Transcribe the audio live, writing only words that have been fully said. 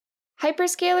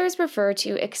Hyperscalers refer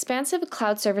to expansive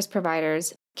cloud service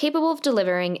providers capable of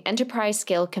delivering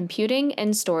enterprise-scale computing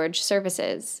and storage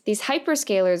services. These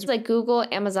hyperscalers, like Google,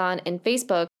 Amazon, and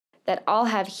Facebook, that all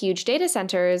have huge data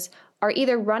centers, are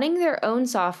either running their own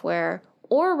software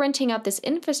or renting out this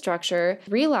infrastructure.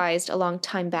 Realized a long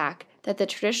time back that the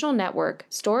traditional network,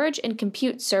 storage, and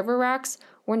compute server racks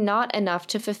were not enough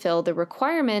to fulfill the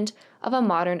requirement of a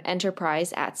modern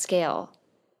enterprise at scale.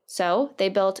 So they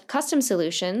built custom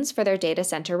solutions for their data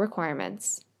center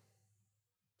requirements.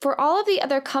 For all of the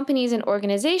other companies and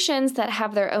organizations that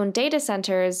have their own data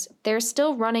centers, they're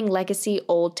still running legacy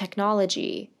old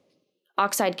technology.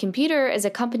 Oxide Computer is a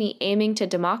company aiming to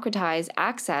democratize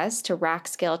access to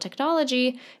rack-scale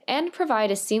technology and provide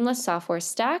a seamless software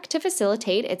stack to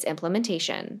facilitate its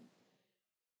implementation.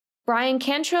 Bryan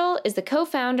Cantrill is the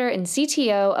co-founder and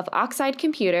CTO of Oxide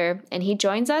Computer, and he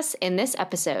joins us in this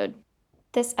episode.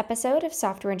 This episode of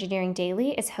Software Engineering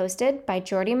Daily is hosted by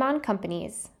Jordy Mon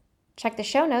Companies. Check the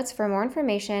show notes for more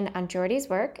information on Jordy's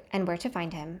work and where to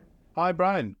find him. Hi,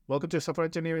 Bryan. Welcome to Software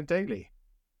Engineering Daily.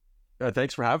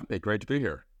 Thanks for having me. Great to be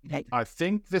here. I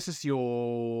think this is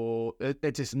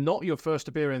it is not your first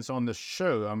appearance on the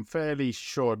show. I'm fairly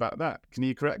sure about that. Can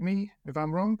you correct me if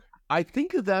I'm wrong? I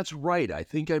think that's right. I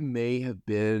think I may have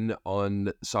been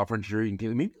on Software Engineering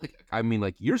Daily, maybe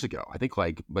years ago. I think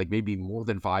like maybe more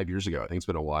than 5 years ago. I think it's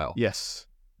been a while. Yes.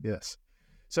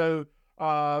 So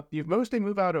you've mostly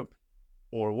moved out of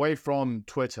or away from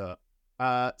Twitter.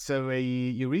 So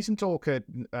you recent talk at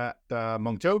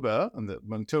Monktober, and the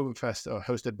Monktober Fest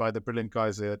hosted by the brilliant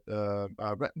guys at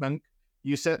Redmonk,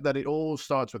 you said that it all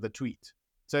starts with a tweet.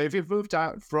 So if you've moved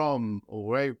out from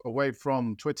away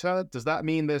from Twitter, does that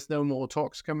mean there's no more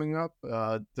talks coming up?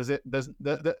 You're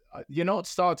not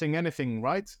starting anything,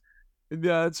 right?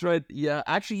 Yeah, that's right. Yeah,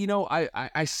 actually,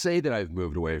 I say that I've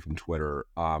moved away from Twitter,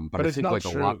 but I think not like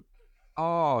true. a lot.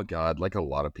 Oh God, like a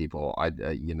lot of people,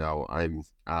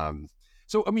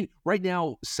 So, I mean, right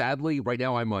now, sadly,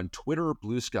 I'm on Twitter,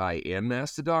 Blue Sky, and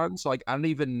Mastodon. So, like, I don't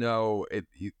even know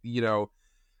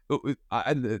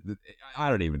I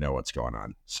don't even know what's going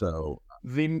on. So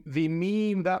the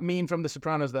meme from The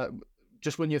Sopranos that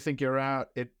just when you think you're out,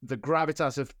 the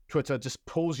gravitas of Twitter just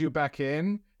pulls you back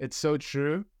in. It's so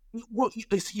true. Well,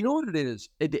 you know what it is,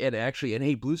 and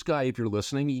hey, Blue Sky, if you're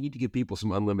listening, you need to give people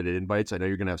some unlimited invites. I know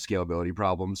you're going to have scalability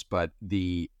problems, but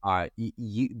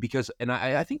because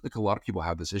I think like a lot of people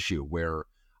have this issue where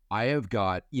I have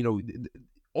got,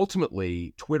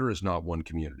 ultimately Twitter is not one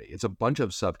community; it's a bunch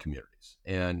of sub communities,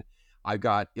 and I've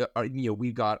got,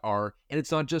 we've got and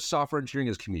it's not just software engineering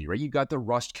as community, right? You've got the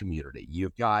Rust community,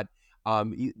 you've got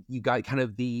you got kind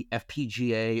of the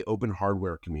FPGA open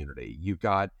hardware community, you've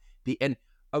got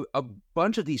a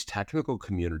bunch of these technical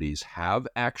communities have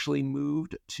actually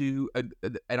moved to, and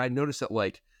I noticed that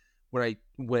like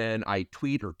when I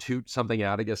tweet or toot something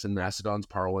out, I guess in Mastodon's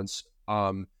parlance,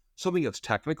 something that's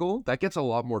technical, that gets a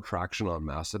lot more traction on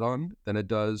Mastodon than it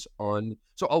does on.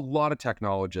 So a lot of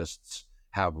technologists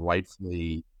have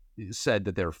rightfully said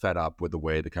that they're fed up with the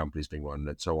way the company's being run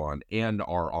and so on, and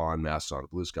are on Mastodon,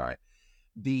 Blue Sky.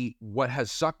 What has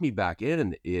sucked me back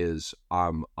in is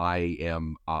I'm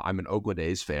an Oakland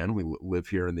A's fan. We live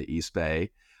here in the East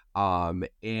Bay,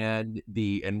 and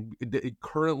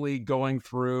currently going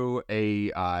through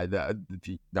not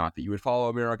that you would follow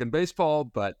American baseball,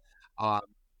 but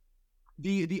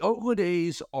the Oakland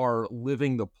A's are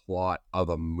living the plot of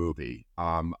a movie,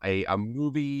 a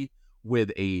movie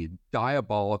with a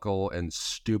diabolical and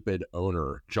stupid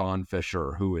owner, John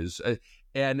Fisher, who is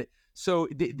and. So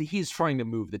he's trying to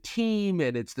move the team,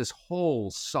 and it's this whole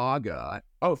saga.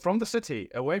 Oh, from the city,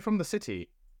 away from the city,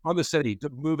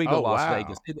 moving to Las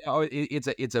Vegas.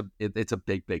 It's a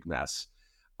big mess.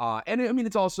 And I mean,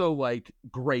 it's also like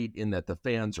great in that the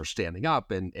fans are standing up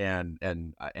and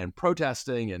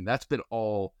protesting, and that's been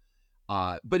all.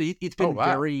 But it's been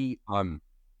very.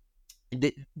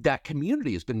 That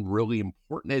community has been really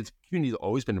important. Its community has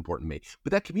always been important to me,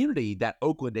 but that community, that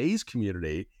Oakland A's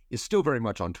community, is still very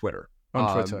much on Twitter.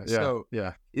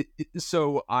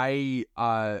 So I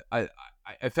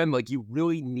found like you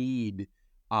really need,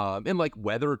 and like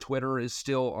Weather Twitter is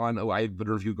still on. I don't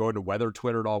know if you go into Weather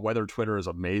Twitter at all. Weather Twitter is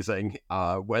amazing.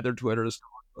 Weather Twitter is still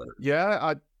on Twitter.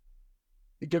 Yeah,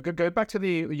 go back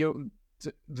to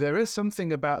there is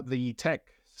something about the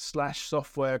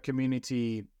tech/software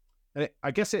community. And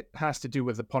I guess it has to do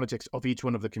with the politics of each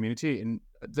one of the community, and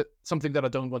something that I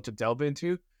don't want to delve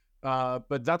into.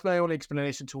 But that's my only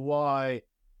explanation to why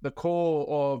the core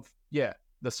of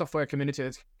the software community,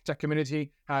 the tech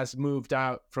community, has moved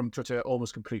out from Twitter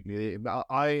almost completely.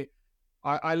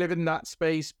 I live in that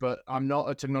space, but I'm not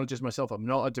a technologist myself. I'm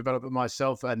not a developer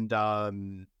myself, and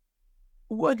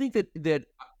Well, I think that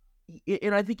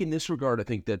and I think in this regard, I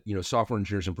think that, software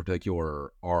engineers in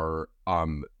particular are,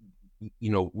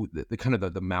 the kind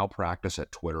of the malpractice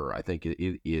at Twitter, I think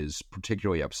it is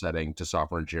particularly upsetting to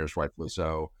software engineers, rightfully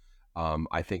so.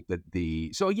 I think that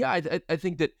I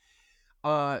think that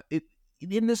it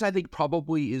in this, I think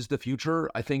probably is the future.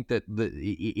 I think that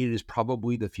it is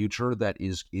probably the future that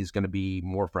is going to be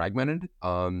more fragmented.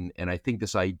 And I think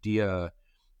this idea,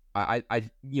 we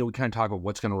kind of talk about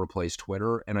what's going to replace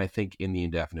Twitter, and I think in the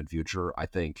indefinite future, I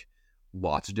think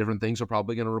lots of different things are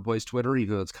probably going to replace Twitter,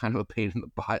 even though it's kind of a pain in the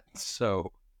butt.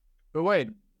 So, but wait,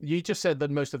 you just said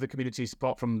that most of the communities,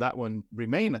 apart from that one,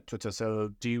 remain at Twitter. So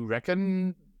do you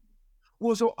reckon?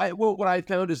 what I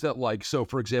found is that, like, so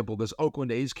for example, this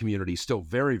Oakland A's community is still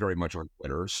very, very much on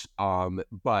Twitter's,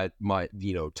 but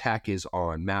tech is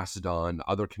on Mastodon,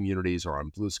 other communities are on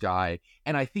Blue Sky,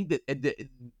 and I think that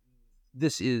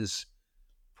this is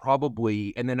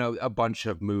probably, and then a bunch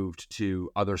have moved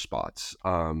to other spots.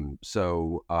 Because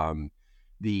then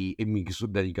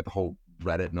you get the whole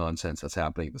Reddit nonsense that's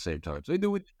happening at the same time. So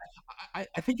I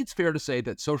think it's fair to say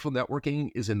that social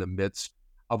networking is in the midst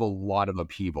of a lot of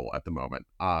upheaval at the moment.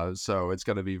 So it's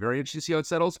going to be very interesting to see how it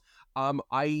settles. But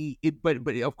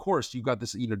of course you've got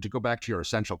this, to go back to your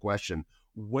essential question,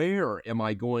 where am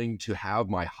I going to have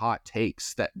my hot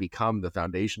takes that become the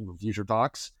foundation for future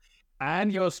talks?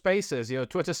 And your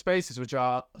Twitter spaces, which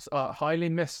are highly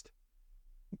missed.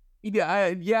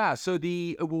 Yeah. So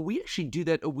we actually do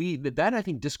that. That I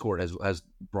think Discord has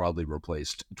broadly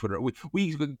replaced Twitter.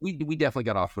 We definitely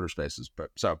got off Twitter Spaces, but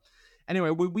so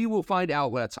anyway, we will find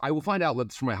outlets. I will find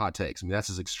outlets for my hot takes. I mean,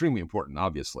 that's extremely important,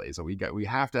 obviously. So we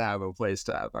have to have a place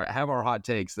to have our hot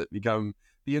takes that become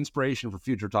the inspiration for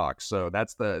future talks. So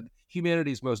that's the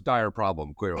humanity's most dire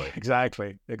problem, clearly.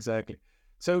 Exactly.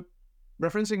 So,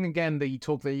 referencing again the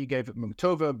talk that you gave at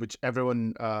Monctova, which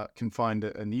everyone can find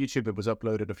on YouTube, it was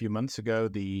uploaded a few months ago.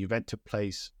 The event took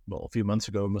place, a few months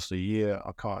ago, almost a year.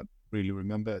 I can't really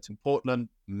remember. It's in Portland,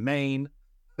 Maine,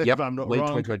 if I'm not late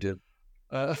wrong. 2022.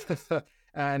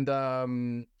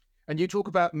 And you talk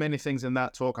about many things in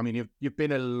that talk. I mean, you've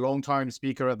been a long time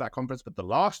speaker at that conference, but the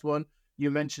last one you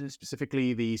mentioned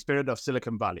specifically the spirit of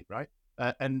Silicon Valley, right?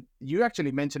 And you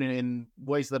actually mention it in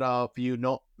ways that are for you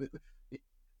not.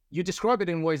 You describe it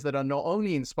in ways that are not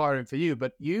only inspiring for you,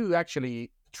 but you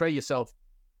actually portray yourself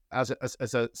as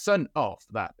a son of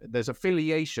that. There's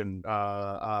affiliation.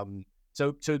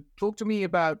 So talk to me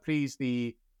about, please,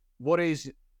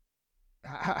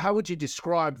 how would you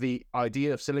describe the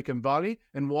idea of Silicon Valley,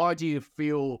 and why do you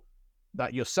feel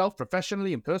that yourself,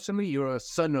 professionally and personally, you're a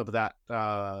son of that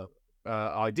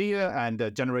idea and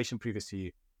a generation previous to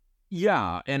you?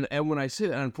 Yeah, and when I say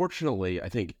that, unfortunately, I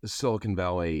think Silicon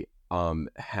Valley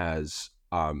has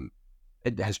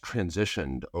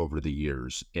transitioned over the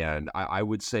years, and I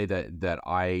would say that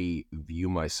I view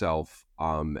myself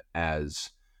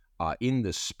as in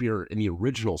the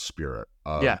original spirit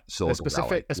of Silicon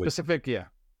Valley.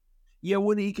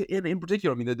 When in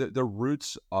particular, I mean, the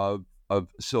roots of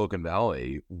Silicon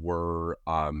Valley were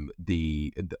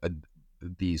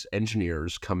these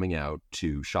engineers coming out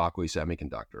to Shockley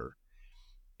Semiconductor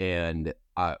and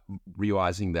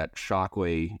realizing that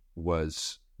Shockley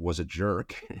was a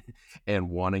jerk and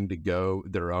wanting to go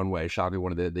their own way. Shockley,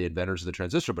 one of the inventors of the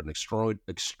transistor, but an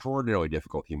extraordinarily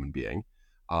difficult human being.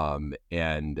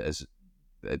 And as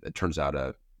it turns out,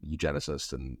 a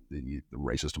eugenicist and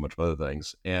racist, a bunch of other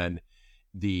things. And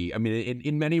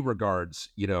in many regards,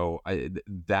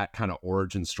 that kind of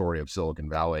origin story of Silicon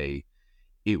Valley,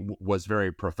 it was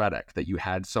very prophetic that you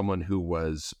had someone who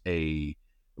was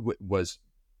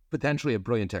potentially a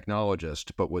brilliant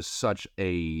technologist, but was such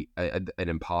an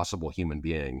impossible human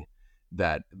being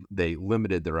that they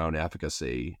limited their own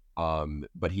efficacy.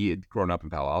 But he had grown up in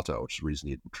Palo Alto, which is the reason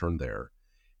he had returned there.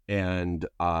 And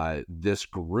this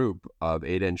group of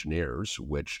 8 engineers,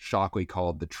 which Shockley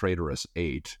called the Traitorous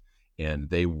 8, and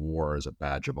they wore as a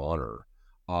badge of honor,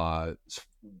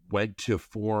 went to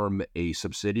form a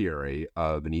subsidiary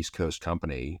of an East Coast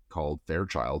company called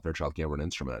Fairchild Camera and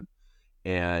Instrument.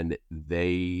 And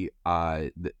they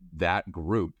that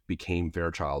group became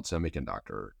Fairchild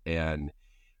Semiconductor. And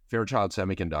Fairchild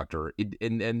Semiconductor,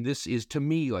 and this is, to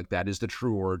me, like, that is the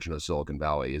true origin of Silicon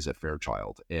Valley, is at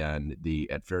Fairchild. And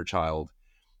at Fairchild,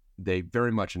 they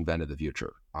very much invented the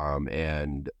future.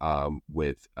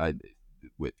 With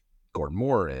Gordon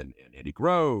Moore and Andy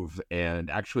Grove, and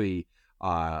actually,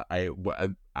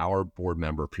 our board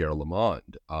member Pierre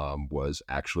Lamond was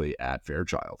actually at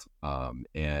Fairchild,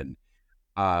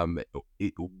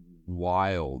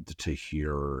 wild to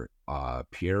hear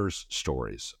Pierre's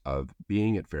stories of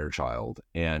being at Fairchild,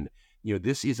 and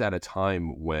this is at a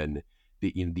time when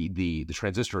the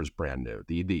transistor is brand new,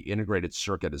 the integrated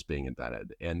circuit is being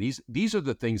invented, and these are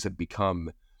the things that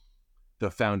become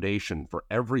the foundation for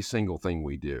every single thing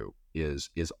we do. Is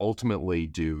ultimately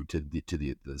due to the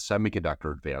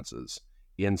semiconductor advances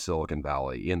in Silicon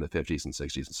Valley in the 50s and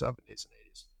 60s and 70s and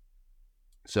 80s.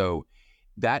 So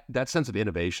that sense of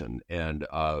innovation and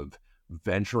of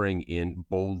venturing in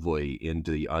boldly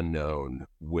into the unknown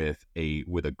with a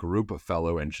group of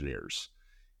fellow engineers,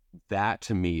 that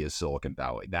to me is Silicon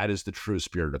Valley. That is the true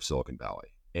spirit of Silicon Valley.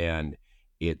 And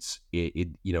it's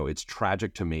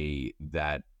tragic to me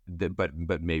that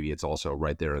but maybe it's also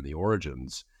right there in the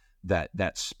origins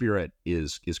that spirit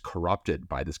is corrupted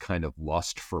by this kind of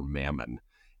lust for mammon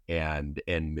and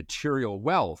material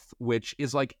wealth, which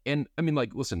is like, and I mean,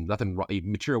 like, listen, nothing wrong,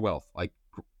 material wealth, like,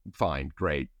 fine,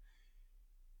 great.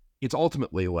 It's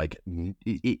ultimately like,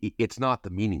 it's not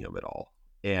the meaning of it all.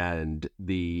 And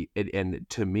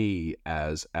to me,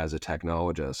 as a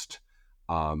technologist,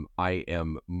 I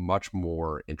am much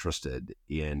more interested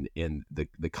in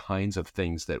the kinds of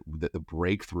things that the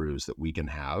breakthroughs that we can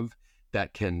have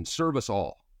that can serve us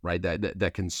all, right?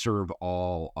 That can serve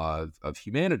all of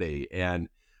humanity. And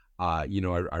I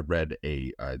read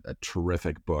a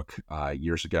terrific book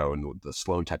years ago in the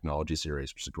Sloan Technology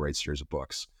series, which is a great series of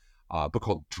books, a book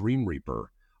called Dream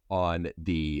Reaper, on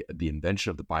the invention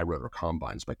of the birotor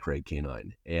combines by Craig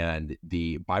Canine, and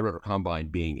the birotor combine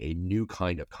being a new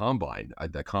kind of combine.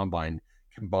 The combine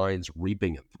combines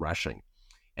reaping and threshing,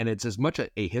 and it's as much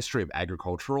a history of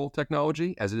agricultural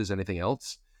technology as it is anything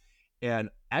else. And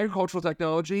agricultural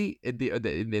technology in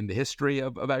the history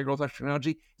of agricultural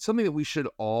technology is something that we should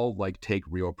all like take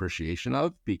real appreciation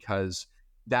of, because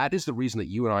that is the reason that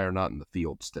you and I are not in the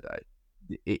fields today.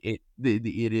 It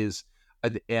is,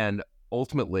 and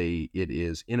ultimately it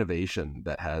is innovation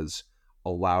that has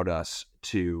allowed us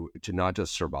to not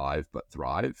just survive but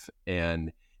thrive.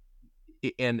 And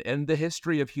the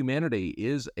history of humanity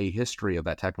is a history of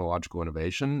that technological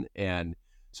innovation. And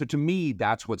so to me,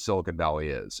 that's what Silicon Valley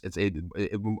is. It's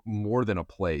more than a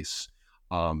place.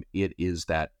 It is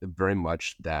that very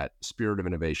much that spirit of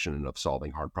innovation and of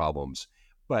solving hard problems.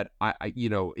 But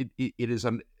it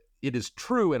is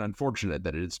true and unfortunate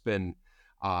that it's been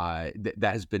that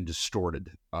has been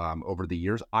distorted over the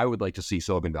years. I would like to see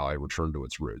Silicon Valley return to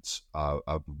its roots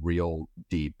of real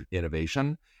deep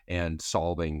innovation and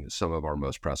solving some of our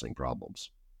most pressing problems.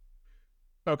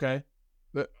 Okay.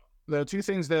 There are two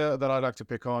things there that I'd like to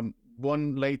pick on.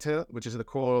 One later, which is at the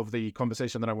core of the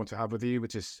conversation that I want to have with you,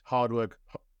 which is hardware,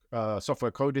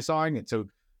 software code design. And so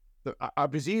I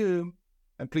presume,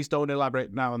 and please don't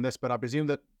elaborate now on this, but I presume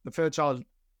that the Fairchild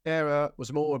era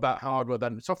was more about hardware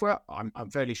than software. I'm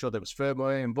fairly sure there was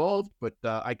firmware involved, but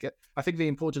I think the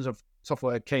importance of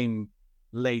software came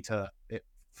later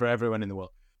for everyone in the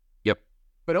world. Yep.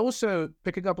 But also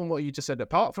picking up on what you just said,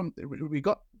 apart from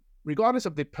regardless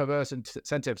of the perverse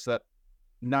incentives that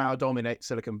now dominate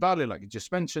Silicon Valley, like you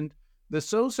just mentioned,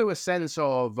 there's also a sense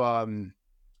of a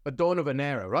dawn of an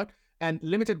era, right? And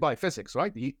limited by physics,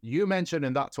 right? You mentioned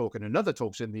in that talk and in other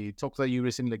talks, in the talk that you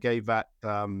recently gave at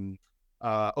Open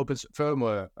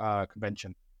Firmware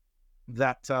Convention,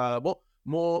 that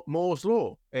Moore's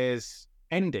law is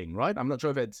ending, right? I'm not sure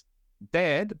if it's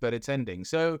dead, but it's ending.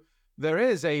 So there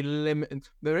is a limit.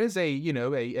 There is an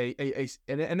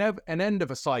end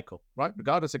of a cycle, right?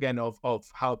 Regardless again of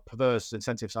how perverse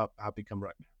incentives have become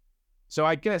right now. So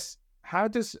I guess how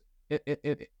does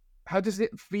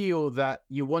it feel that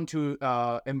you want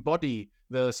to embody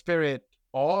the spirit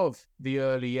of the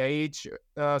early age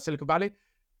Silicon Valley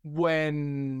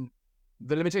when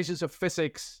the limitations of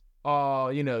physics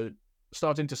are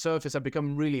starting to surface and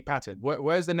become really patterned?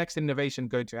 Where's the next innovation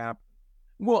going to happen?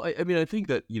 Well, I mean, I think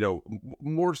that,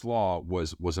 Moore's law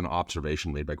was an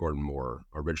observation made by Gordon Moore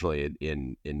originally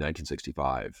in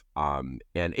 1965.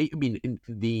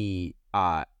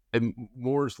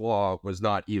 Moore's law was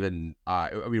not even,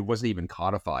 it wasn't even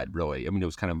codified, really. I mean, it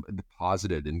was kind of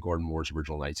deposited in Gordon Moore's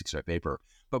original 1965 paper.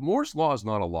 But Moore's law is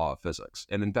not a law of physics.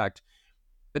 And in fact,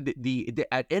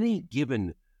 at any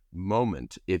given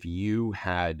moment, if you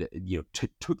had,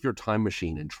 took your time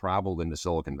machine and traveled into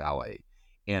Silicon Valley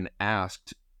and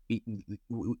asked,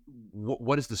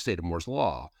 what is the state of Moore's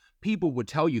law? People would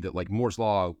tell you that, like, Moore's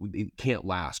law, it can't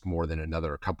last more than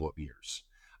another couple of years.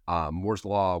 Moore's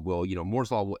law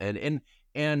will end.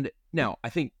 And now I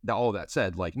think that all of that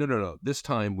said, like, no, this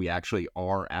time we actually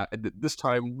are this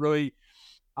time really,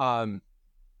 but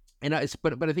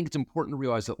I think it's important to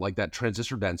realize that, like, that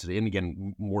transistor density, and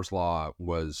again, Moore's law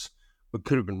was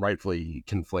could have been rightfully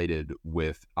conflated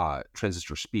with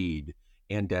transistor speed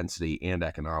and density and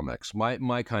economics.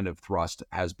 My kind of thrust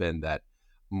has been that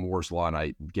Moore's law, and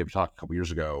I gave a talk a couple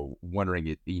years ago,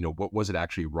 wondering what was it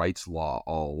actually Wright's law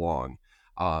all along.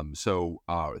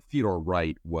 Theodore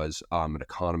Wright was an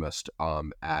economist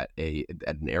at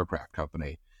an aircraft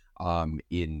company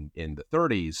in the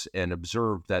 30s, and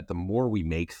observed that the more we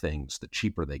make things, the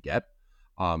cheaper they get,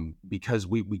 because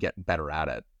we get better at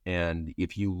it. And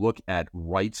if you look at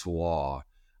Wright's law,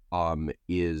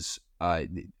 it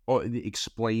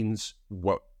explains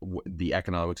what the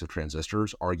economics of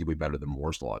transistors arguably better than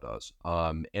Moore's law does.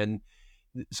 And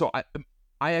so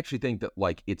I actually think that,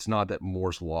 like, it's not that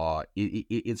Moore's law,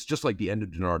 it's just like the end of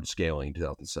Dennard scaling in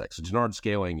 2006. So Dennard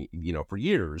scaling, for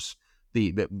years,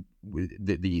 the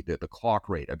clock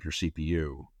rate of your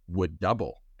CPU would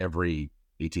double every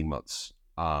 18 months.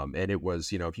 And it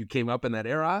was, if you came up in that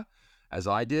era, as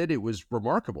I did, it was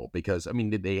remarkable, because, I mean,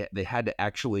 they had to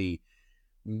actually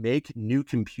make new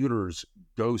computers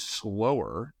go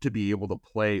slower to be able to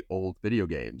play old video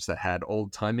games that had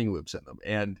old timing loops in them.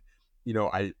 And,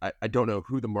 I don't know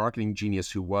who the marketing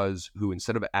genius who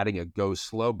instead of adding a go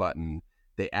slow button,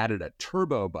 they added a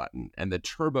turbo button, and the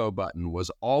turbo button was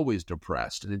always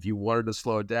depressed. And if you wanted to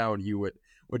slow it down, you would,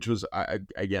 which was,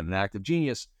 again, an act of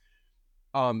genius.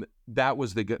 That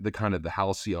was the kind of the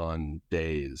halcyon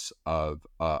days of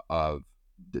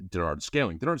Dennard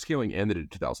scaling. Dennard scaling ended in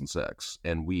 2006,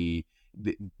 and the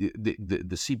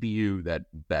CPU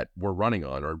that we're running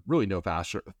on are really no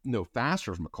faster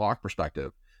from a clock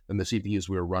perspective than the CPUs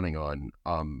we were running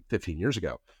on 15 years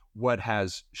ago. What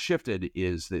has shifted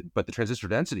is but the transistor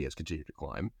density has continued to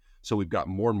climb. So we've got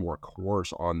more and more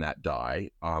cores on that die.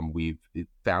 We've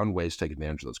found ways to take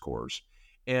advantage of those cores.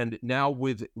 And now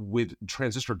with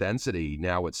transistor density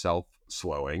now itself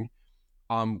slowing,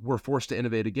 we're forced to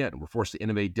innovate again. We're forced to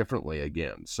innovate differently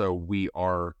again. So we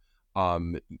are, I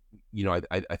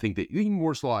think that in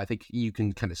Moore's law, I think you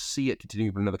can kind of see it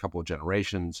continuing for another couple of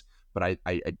generations. But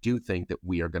I do think that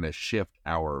we are going to shift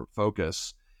our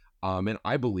focus. And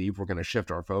I believe we're going to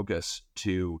shift our focus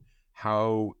to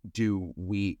how do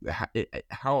we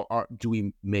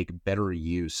make better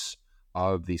use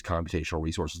of these computational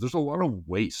resources. There's a lot of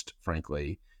waste,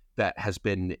 frankly, that has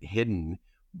been hidden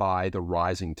by the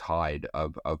rising tide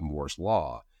of Moore's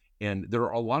law. And there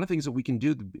are a lot of things that we can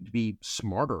do to be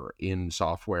smarter in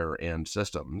software and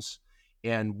systems.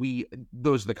 And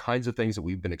those are the kinds of things that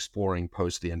we've been exploring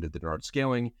post the end of the Dennard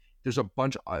scaling. There are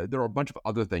a bunch of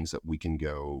other things that we can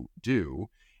go do.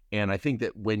 And I think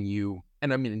that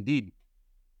indeed,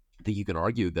 I think you can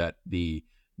argue that the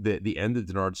end of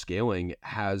Dennard scaling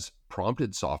has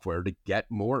prompted software to get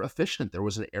more efficient. There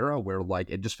was an era where, like,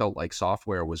 it just felt like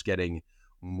software was getting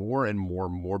more and more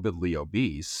morbidly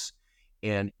obese.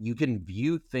 And you can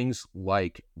view things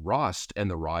like Rust and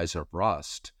the rise of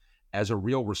Rust as a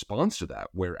real response to that,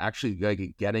 where actually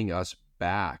getting us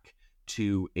back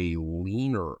to a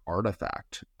leaner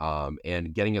artifact,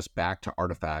 and getting us back to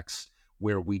artifacts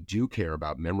where we do care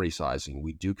about memory sizing,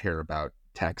 we do care about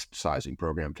text sizing,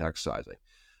 program text sizing.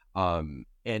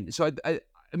 And so to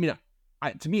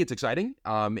me, it's exciting,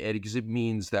 because it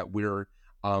means that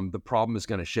the problem is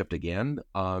going to shift again.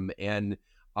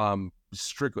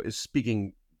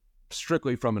 Speaking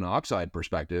strictly from an Oxide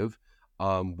perspective,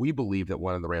 we believe that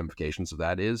one of the ramifications of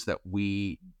that is that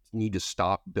we need to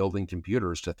stop building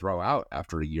computers to throw out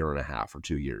after a year and a half or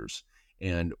 2 years.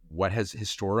 And what has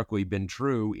historically been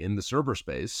true in the server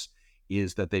space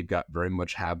is that they've got very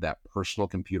much have that personal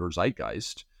computer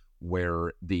zeitgeist,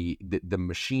 where the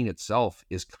machine itself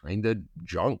is kind of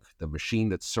junk, the machine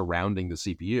that's surrounding the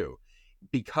CPU,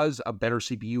 because a better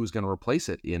CPU is going to replace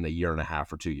it in a year and a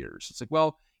half or 2 years. It's like,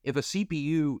 well, if a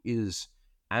CPU is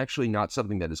actually not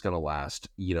something that is going to last,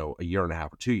 a year and a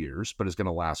half or 2 years, but is going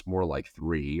to last more like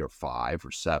 3 or 5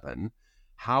 or 7,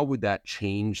 how would that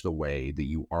change the way that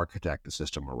you architect the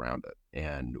system around it?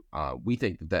 And we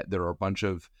think that there are a bunch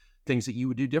of things that you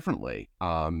would do differently,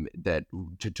 that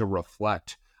to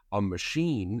reflect a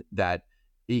machine that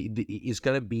is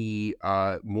going to be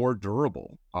more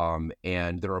durable.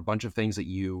 And there are a bunch of things that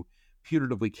you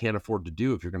putatively can't afford to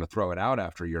do if you're going to throw it out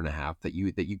after a year and a half that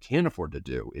you can afford to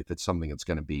do if it's something that's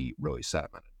going to be really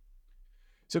sedimented.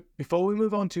 So before we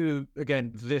move on to,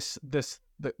 again,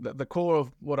 the core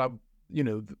of what I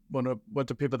want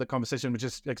to pivot the conversation, which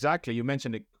is exactly, you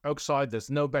mentioned it, Oxide.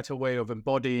 There's no better way of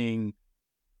embodying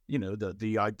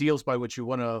the ideals by which you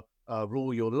want to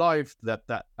rule your life, that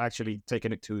actually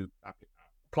taking it to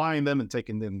applying them and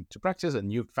taking them to practice.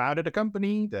 And you've founded a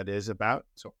company that is about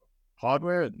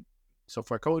hardware and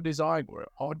software code design, or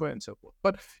hardware and so forth.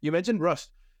 But you mentioned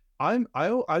Rust.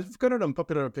 I've got an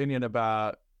unpopular opinion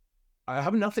about. I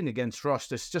have nothing against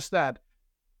Rust. It's just that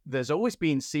there's always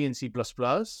been C and C++.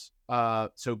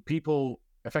 So people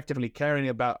effectively caring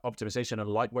about optimization and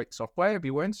lightweight software, if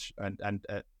you want,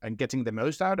 and getting the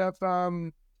most out of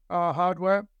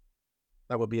hardware.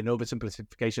 That would be an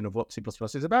oversimplification of what C++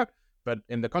 is about. But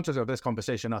in the context of this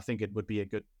conversation, I think it would be a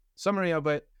good summary of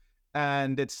it.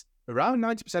 And it's around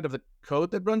 90% of the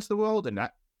code that runs the world, and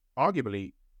that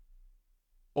arguably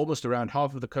almost around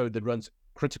half of the code that runs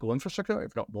critical infrastructure,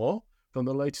 if not more, from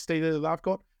the latest data that I've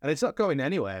got. And it's not going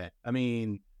anywhere. I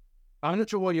mean, I'm not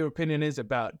sure what your opinion is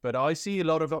about, but I see a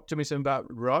lot of optimism about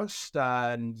Rust,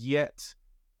 and yet,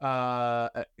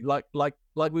 like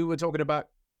we were talking about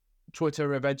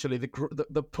Twitter, eventually the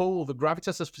pull, the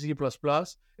gravitas of C++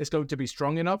 is going to be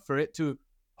strong enough for it to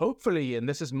hopefully, and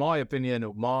this is my opinion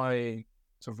or my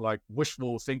sort of like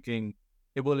wishful thinking,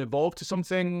 it will evolve to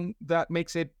something that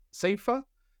makes it safer.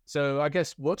 So I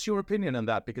guess, what's your opinion on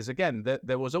that? Because again,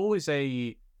 there was always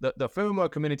the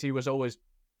firmware community was always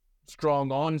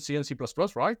strong on C and C++,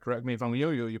 right? Correct me if I'm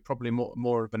you're probably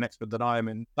more of an expert than I am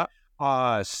in that.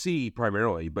 C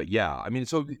primarily, but yeah, I mean,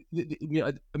 so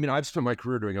I mean, I've spent my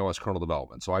career doing OS kernel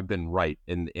development, so I've been right,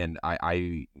 and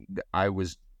I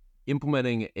was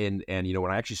implementing and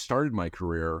when I actually started my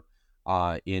career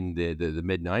in the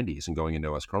mid '90s and going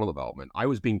into OS kernel development, I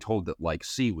was being told that like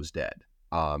C was dead,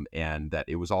 and that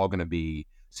it was all going to be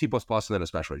C++ and then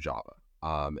especially Java,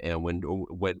 and when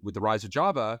with the rise of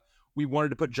Java, we wanted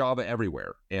to put Java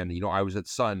everywhere. And, I was at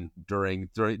Sun during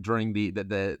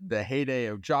the heyday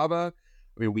of Java.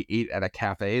 I mean, we ate at a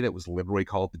cafe that was literally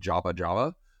called the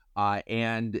Java.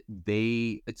 And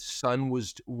Sun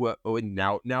was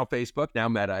now Facebook, now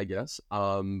Meta, I guess.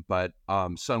 But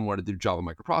Sun wanted to do Java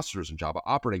microprocessors and Java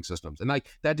operating systems. And that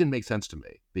didn't make sense to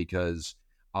me because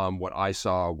what I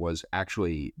saw was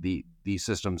actually these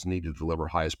systems needed to deliver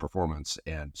highest performance,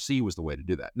 and C was the way to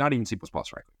do that. Not even C++,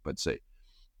 frankly, but C.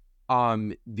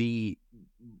 The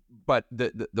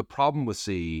problem with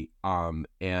C, and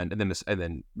then I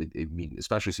mean,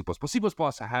 especially C++. C++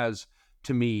 has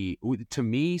to me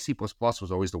C++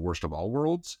 was always the worst of all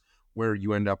worlds, where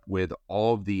you end up with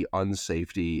all of the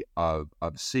unsafety of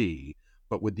C,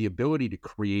 but with the ability to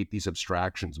create these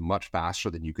abstractions much faster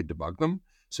than you could debug them.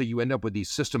 So you end up with these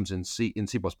systems in C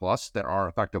that are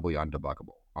effectively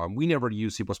undebuggable. We never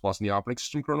use C++ in the operating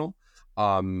system kernel.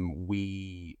 I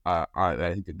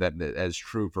think that is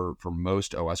true for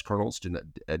most OS kernels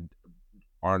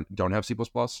don't have C++.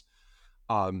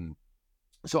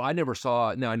 So I never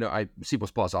saw. Now I know C++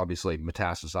 obviously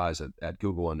metastasized at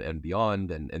Google and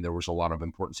beyond, and there was a lot of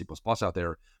important C++ out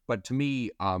there. But to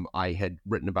me, I had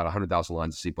written about 100,000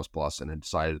 lines of C++ and had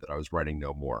decided that I was writing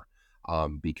no more,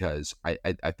 because I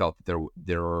felt that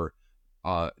there were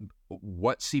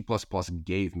what C++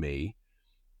 gave me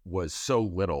was so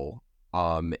little.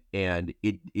 And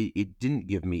it didn't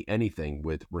give me anything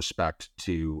with respect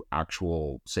to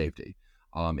actual safety.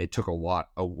 It took a lot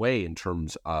away in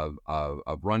terms of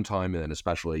runtime and then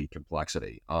especially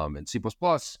complexity. And C++,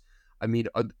 I mean,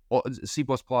 C++,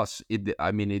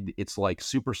 it's like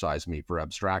Supersize Me for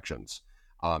abstractions.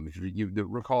 If you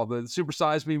recall the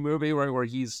Supersize Me movie where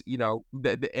he's, to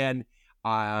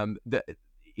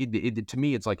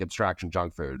me, it's like abstraction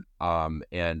junk food.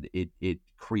 And it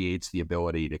creates the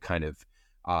ability to kind of,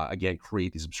 again,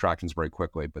 create these abstractions very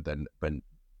quickly, but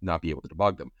not be able to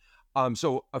debug them.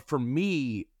 So for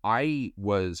me, I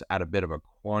was at a bit of a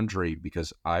quandary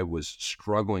because I was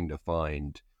struggling to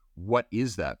find what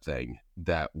is that thing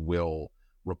that will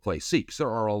replace C, because there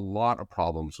are a lot of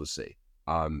problems with C.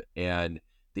 And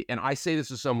I say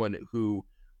this as someone who,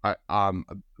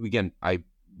 again, I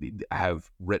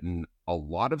have written a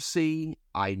lot of C.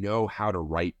 I know how to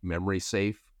write memory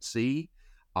safe C.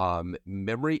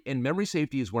 Memory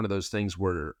safety is one of those things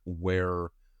where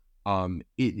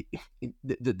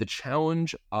the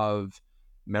challenge of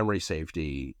memory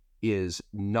safety is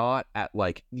not at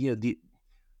like,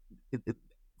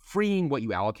 freeing what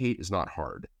you allocate is not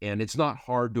hard, and it's not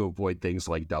hard to avoid things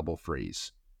like double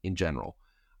freeze in general.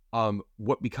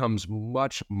 What becomes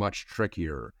much, much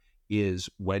trickier is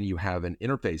when you have an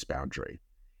interface boundary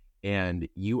and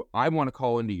I want to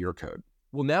call into your code.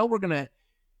 Well, now the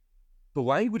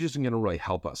language isn't going to really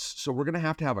help us. So we're going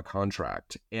to have a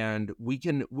contract, and we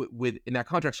can, and that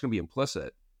contract's going to be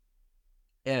implicit.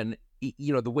 And,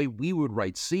 the way we would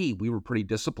write C, we were pretty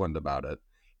disciplined about it.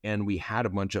 And we had a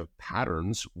bunch of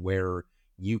patterns where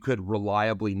you could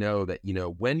reliably know that,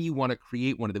 when you want to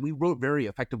create one of them, we wrote very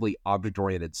effectively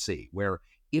object-oriented C, where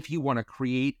if you want to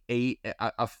create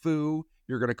a foo,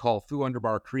 you're going to call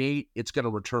foo_create. It's going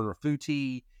to return a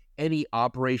foo_t. any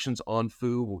operations on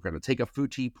foo. We're going to take a foo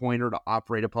t pointer to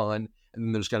operate upon, and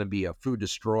then there's going to be a foo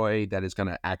destroy that is going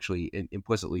to actually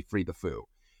implicitly free the foo,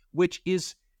 which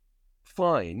is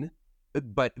fine,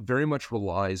 but very much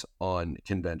relies on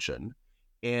convention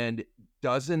and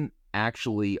doesn't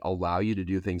actually allow you to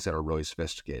do things that are really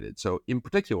sophisticated. So in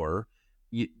particular,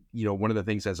 you know, one of the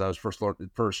things as I was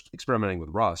first experimenting with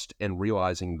Rust and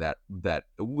realizing that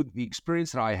with the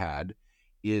experience that I had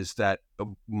is that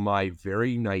my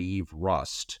very naive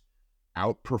Rust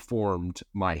outperformed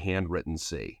my handwritten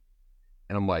C.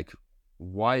 And I'm like,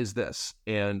 why is this?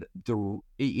 And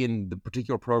in the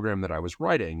particular program that I was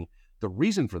writing, the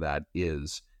reason for that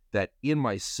is that in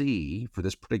my C, for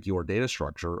this particular data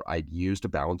structure, I'd used a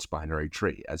balanced binary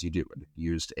tree, as you do. I'd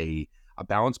used a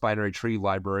balanced binary tree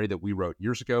library that we wrote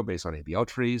years ago based on ABL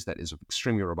trees that is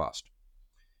extremely robust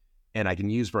and I can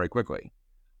use very quickly.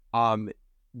 In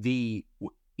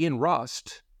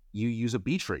Rust, you use a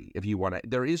B tree if you want to.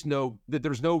 There's no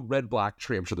red-black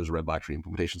tree. I'm sure there's a red-black tree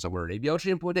implementation somewhere, an ABL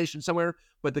tree implementation somewhere,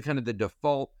 but the kind of the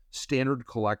default standard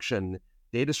collection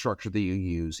data structure that you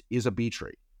use is a B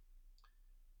tree.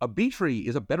 A B tree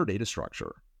is a better data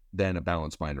structure than a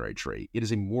balanced binary tree. It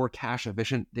is a more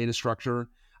cache-efficient data structure.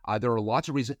 There are lots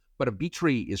of reasons, but a B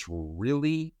tree is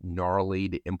really gnarly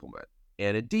to implement.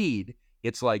 And indeed,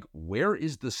 it's like, where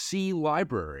is the C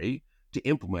library to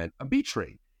implement a B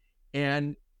tree?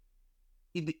 And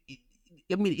it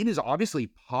is obviously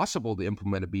possible to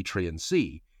implement a B tree in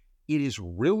C. It is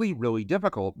really, really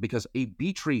difficult because a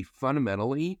B tree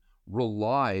fundamentally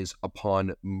relies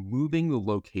upon moving the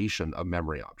location of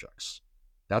memory objects.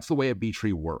 That's the way a B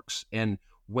tree works. And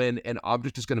when an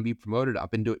object is going to be promoted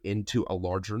up into a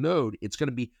larger node, it's going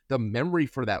to be the memory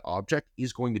for that object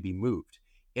is going to be moved.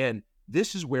 And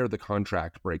this is where the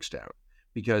contract breaks down.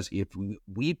 Because if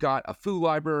we've got a foo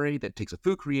library that takes a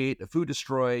foo create, a foo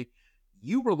destroy,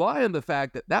 you rely on the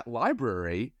fact that that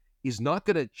library is not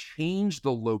going to change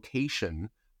the location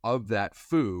of that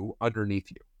foo underneath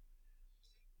you.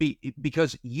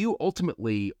 Because you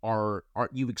ultimately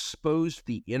you've exposed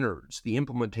the innards, the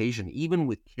implementation, even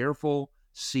with careful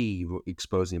C, you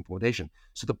expose the implementation.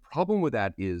 So the problem with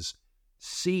that is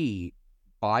C,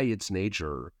 by its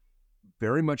nature,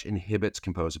 very much inhibits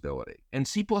composability. And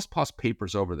C++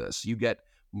 papers over this. You get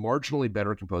marginally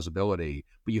better composability,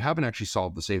 but you haven't actually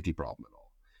solved the safety problem at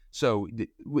all. So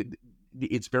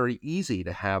it's very easy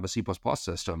to have a C++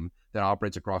 system that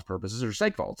operates across purposes or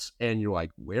segfaults. And you're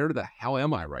like, where the hell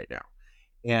am I right now?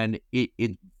 And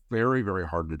it's very, very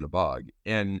hard to debug.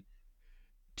 And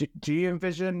do you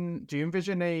envision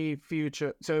a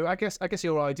future? So I guess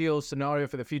your ideal scenario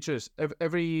for the future is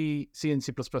every C and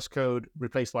C++ code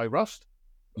replaced by Rust.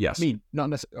 Yes. I mean, not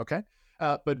necessarily. Okay.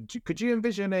 But could you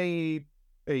envision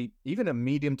even a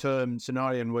medium term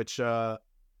scenario in which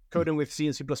coding with C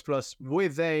and C++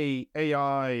 with a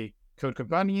AI code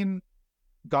companion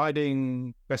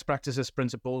guiding best practices,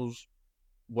 principles,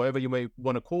 whatever you may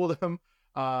want to call them,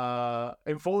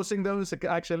 enforcing those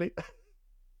actually?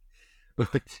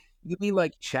 You mean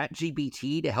like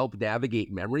ChatGPT to help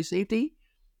navigate memory safety?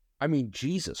 I mean,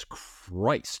 Jesus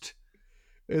Christ.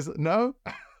 No?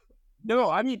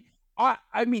 No, I mean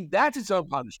that's its own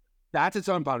punishment. That's its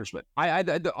own punishment. I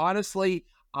honestly,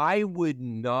 I would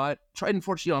not try.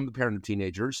 Unfortunately, I'm the parent of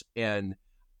teenagers, and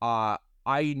I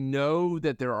know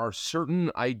that there are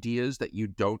certain ideas that you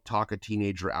don't talk a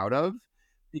teenager out of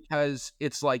because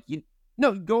it's like,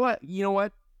 go out. You know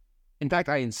what? In fact,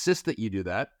 I insist that you do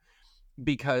that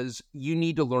because you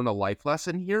need to learn a life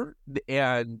lesson here.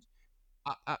 And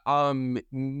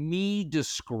me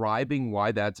describing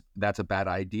why that's a bad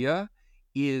idea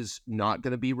is not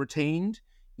going to be retained.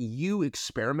 You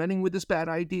experimenting with this bad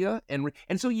idea, and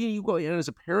so you go in as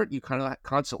a parent, you kind of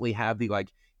constantly have the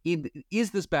like,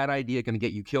 is this bad idea going to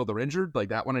get you killed or injured? Like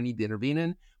that one I need to intervene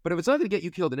in. But if it's not going to get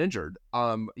you killed and injured,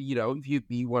 if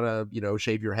you want to,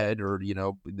 shave your head or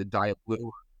the dye it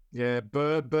blue. Yeah,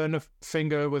 burn a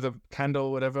finger with a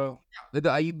candle, whatever.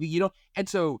 And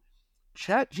so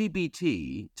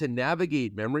ChatGPT to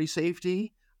navigate memory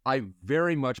safety, I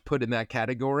very much put in that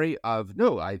category of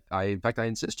no. In fact, I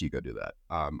insist you go do that.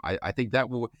 I think that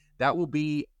will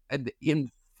be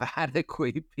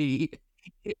emphatically be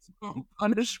its own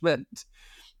punishment.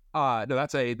 No,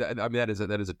 that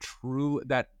is a true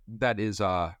that is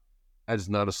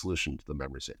not a solution to the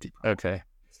memory safety problem. Okay.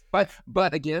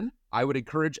 But again, I would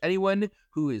encourage anyone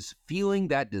who is feeling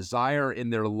that desire in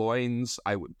their loins,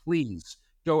 I would please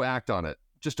go act on it.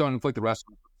 Just don't inflict the rest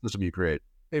of the system you create.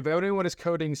 If anyone is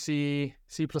coding C++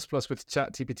 with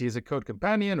ChatGPT as a code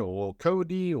companion or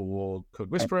Cody or Code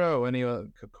Whisperer or any other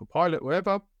Copilot,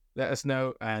 whatever, let us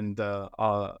know, and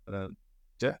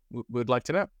we'd like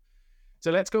to know. So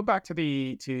let's go back so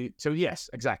yes,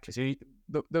 exactly. So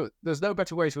there's no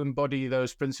better way to embody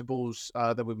those principles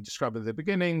that we described at the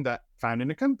beginning that found in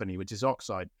a company, which is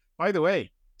Oxide. By the way,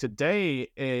 today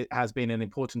it has been an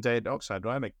important day at Oxide,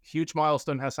 right? A huge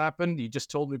milestone has happened. You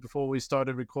just told me before we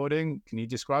started recording. Can you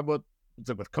describe what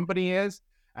the company is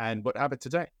and what happened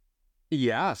today?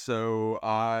 Yeah, so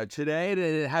today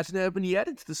it hasn't happened yet.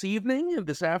 It's this evening,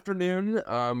 this afternoon.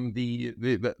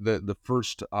 The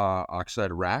first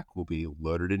Oxide rack will be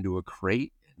loaded into a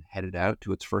crate and headed out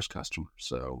to its first customer.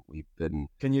 So we've been.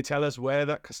 Can you tell us where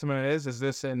that customer is? Is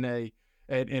this in a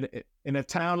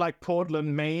town like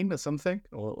Portland, Maine, or something,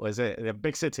 or is it a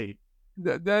big city?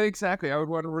 That exactly. I would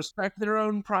want to respect their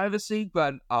own privacy,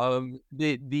 but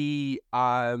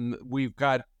we've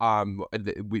got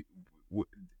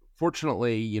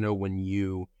fortunately, you know, when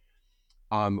you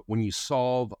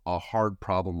solve a hard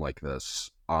problem like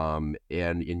this, and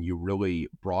you really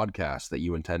broadcast that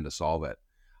you intend to solve it,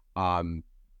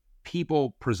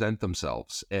 people present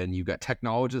themselves, and you've got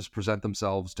technologists present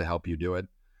themselves to help you do it,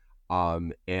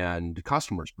 and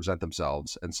customers present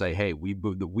themselves and say, "Hey, we've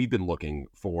been looking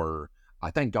for.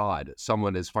 Thank God,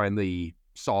 someone is finally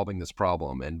solving this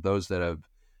problem." And those that have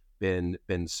been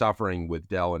suffering with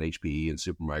Dell and HPE and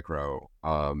Supermicro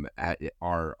are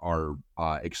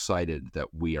excited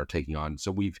that we are taking on.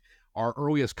 So our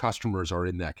earliest customers are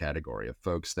in that category of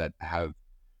folks that have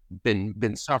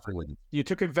been suffering with it. You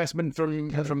took investment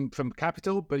from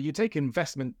capital, but you take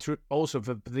investment also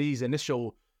for these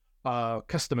initial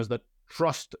customers that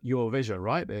trust your vision,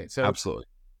 right? So Absolutely.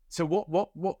 So what?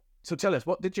 So tell us,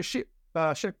 what did you ship?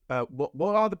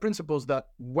 What are the principles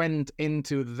that went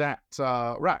into that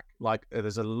rack? Like,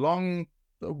 there's a long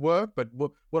work, but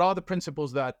what are the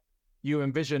principles that you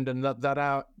envisioned and that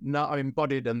are now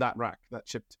embodied in that rack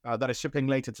that is shipping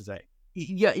later today?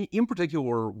 Yeah, in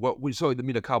particular,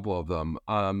 a couple of them.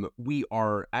 We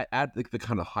are at the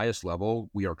kind of highest level.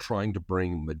 We are trying to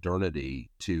bring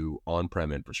modernity to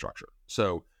on-prem infrastructure.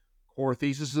 So, core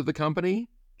thesis of the company: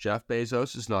 Jeff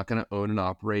Bezos is not going to own and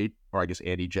operate, or I guess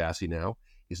Andy Jassy now,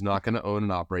 is not going to own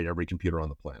and operate every computer on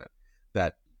the planet.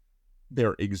 That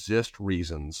there exist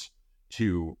reasons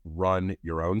to run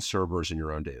your own servers in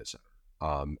your own data center.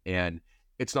 And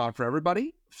it's not for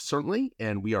everybody, certainly.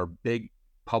 And we are big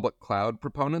public cloud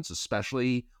proponents,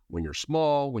 especially when you're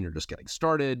small, when you're just getting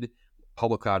started.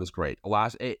 Public cloud is great.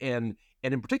 And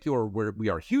in particular, we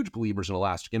are huge believers in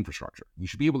elastic infrastructure. You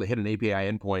should be able to hit an API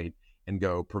endpoint and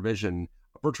go provision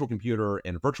a virtual computer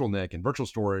and a virtual NIC and virtual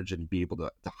storage, and be able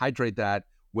to hydrate that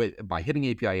by hitting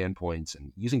API endpoints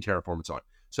and using Terraform and so on.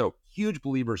 So huge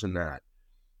believers in that.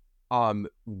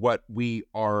 What we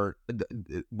are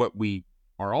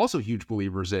also huge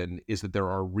believers in is that there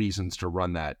are reasons to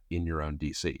run that in your own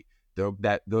DC. Though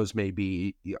those may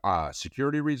be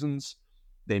security reasons,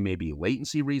 they may be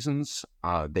latency reasons,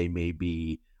 they may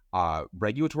be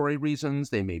regulatory reasons,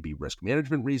 they may be risk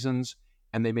management reasons,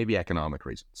 and they may be economic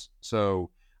reasons. So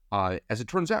as it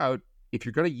turns out, if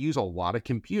you're going to use a lot of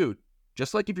compute,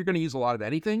 just like if you're going to use a lot of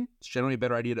anything, it's generally a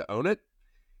better idea to own it.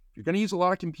 If you're going to use a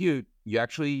lot of compute, you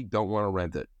actually don't want to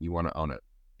rent it. You want to own it.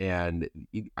 And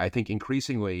I think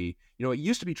increasingly, it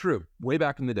used to be true way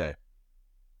back in the day.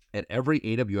 At every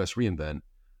AWS reInvent,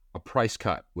 a price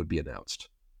cut would be announced.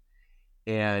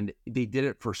 And they did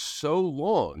it for so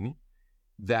long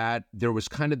that there was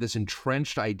kind of this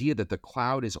entrenched idea that the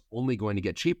cloud is only going to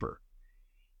get cheaper.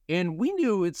 And we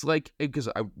knew, it's like, because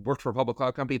I worked for a public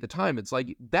cloud company at the time, it's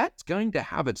like, that's going to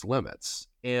have its limits.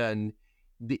 And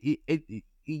reInvent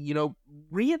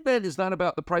is not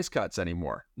about the price cuts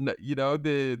anymore. We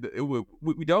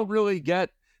don't really get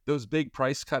those big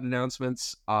price cut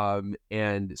announcements.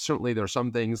 And certainly there are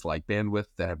some things like bandwidth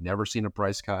that have never seen a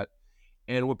price cut.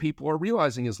 And what people are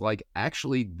realizing is, like,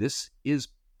 actually, this is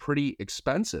pretty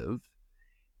expensive.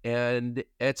 And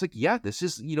it's like, yeah, this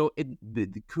is,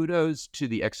 the kudos to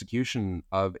the execution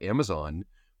of Amazon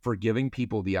for giving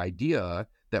people the idea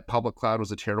that public cloud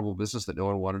was a terrible business that no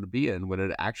one wanted to be in, when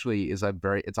it actually is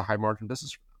it's a high margin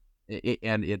business for them. It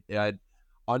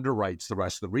underwrites the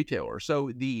rest of the retailer.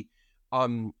 So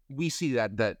we see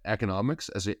that economics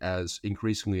as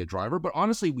increasingly a driver, but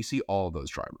honestly, we see all of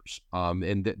those drivers.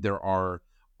 And there are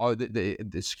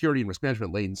the security and risk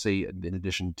management, latency, in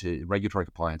addition to regulatory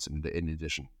compliance, and in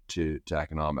addition to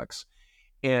economics.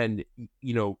 And,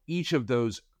 each of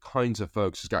those kinds of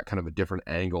folks has got kind of a different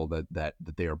angle that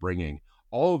they are bringing.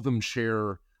 All of them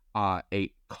share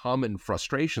a common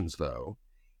frustrations, though,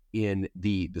 in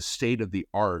the state of the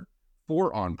art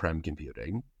for on-prem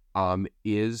computing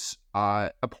is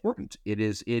abhorrent.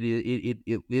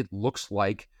 It looks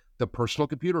like the personal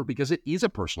computer because it is a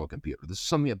personal computer. This is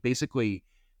something that basically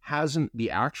hasn't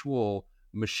the actual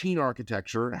machine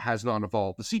architecture has not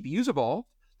evolved. The CPU's evolved.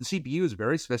 The CPU is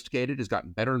very sophisticated, has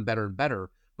gotten better and better and better,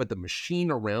 but the machine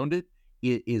around it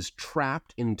is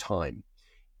trapped in time.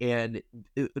 And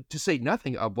to say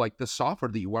nothing of like the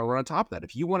software that you want to run on top of that.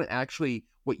 If you want to actually,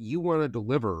 what you want to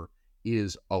deliver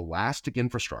is elastic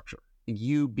infrastructure.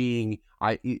 You being,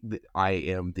 I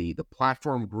am the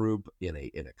platform group in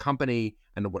a company,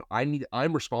 and what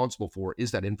I'm responsible for is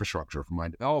that infrastructure for my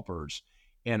developers,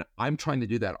 and I'm trying to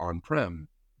do that on-prem.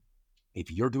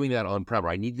 If you're doing that on-prem, or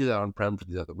I need to do that on-prem for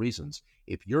these other reasons,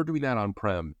 if you're doing that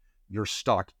on-prem, you're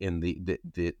stuck in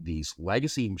these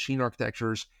legacy machine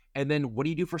architectures. And then what do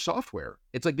you do for software?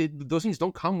 It's like those things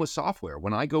don't come with software.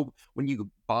 When you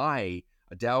buy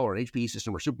a Dell or an HP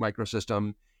system or Supermicro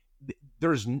system,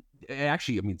 there's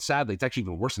actually, I mean, sadly, it's actually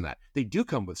even worse than that. They do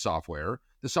come with software.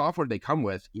 The software they come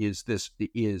with is this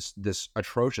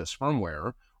atrocious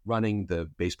firmware running the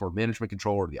baseboard management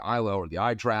controller, the ILO or the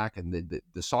iDRAC, and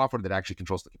the software that actually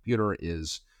controls the computer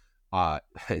is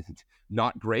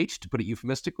not great, to put it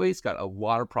euphemistically. It's got a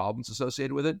lot of problems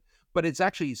associated with it. But it's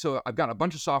actually, so I've got a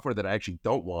bunch of software that I actually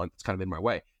don't want. It's kind of in my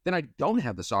way. Then I don't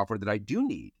have the software that I do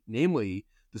need, namely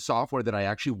the software that I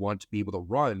actually want to be able to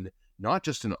run not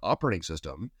just an operating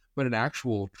system, but an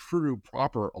actual true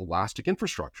proper elastic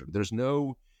infrastructure. There's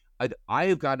no,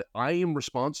 I am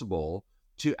responsible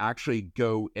to actually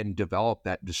go and develop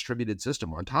that distributed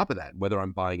system on top of that, whether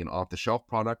I'm buying an off-the-shelf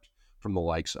product from the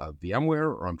likes of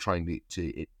VMware, or I'm trying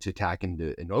to tack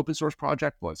into an open source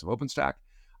project, the likes of OpenStack.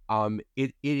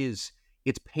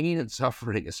 It's pain and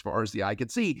suffering as far as the eye can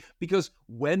see, because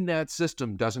when that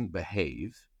system doesn't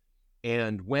behave,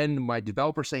 and when my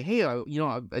developers say, hey,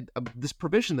 this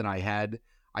provision that I had,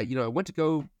 I went to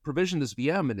go provision this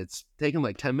VM and it's taken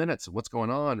like 10 minutes. What's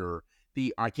going on? Or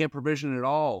I can't provision it at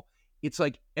all. It's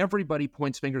like everybody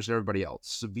points fingers at everybody else.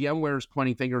 So VMware is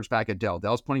pointing fingers back at Dell.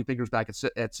 Dell's pointing fingers back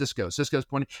at Cisco. Cisco's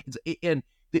pointing. And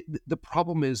the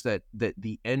problem is that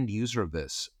the end user of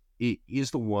this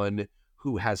is the one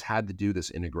who has had to do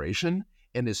this integration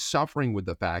and is suffering with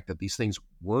the fact that these things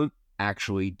weren't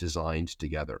actually designed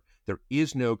together. There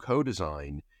is no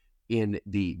co-design in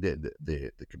the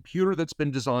computer that's been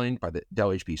designed by the Dell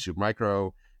HP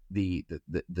Supermicro, the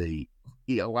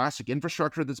elastic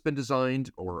infrastructure that's been designed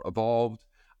or evolved,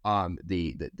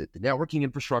 the networking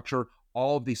infrastructure.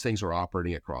 All of these things are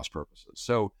operating at cross purposes.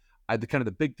 So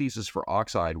the big thesis for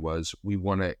Oxide was we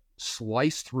want to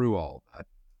slice through all of that.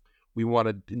 We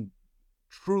want to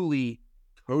truly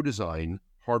co-design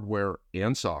hardware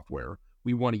and software.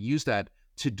 We want to use that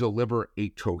to deliver a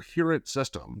coherent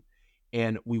system,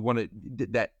 and we want to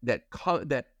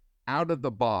that out of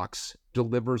the box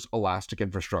delivers elastic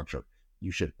infrastructure.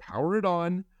 You should power it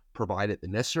on, provide it the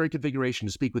necessary configuration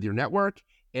to speak with your network,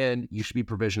 and you should be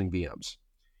provisioning VMs.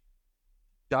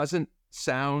 Doesn't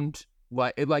sound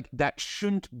like that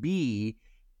shouldn't be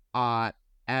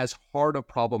as hard a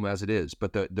problem as it is,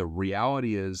 but the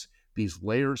reality is these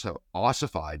layers have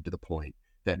ossified to the point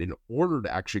that in order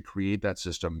to actually create that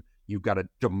system, you've got to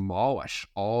demolish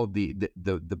all the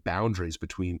boundaries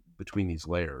between these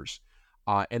layers.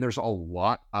 And there's a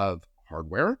lot of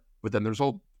hardware, but then there's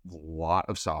a lot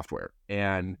of software.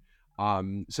 And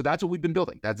so that's what we've been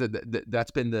building. That's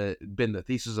been the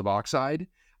thesis of Oxide.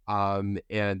 And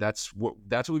that's what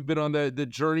we've been on the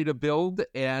journey to build.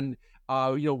 And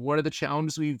one of the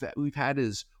challenges we've had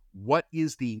is, what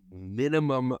is the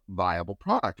minimum viable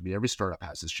product? I mean, every startup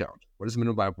has this challenge. What is the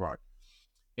minimum viable product?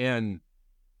 And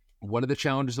one of the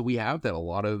challenges that we have, that a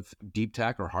lot of deep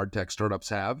tech or hard tech startups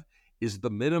have, is the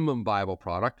minimum viable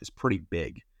product is pretty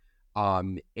big.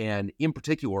 And in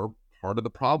particular, part of the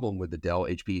problem with the Dell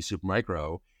HP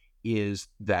Supermicro is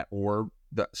that, or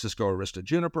the Cisco Arista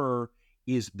Juniper,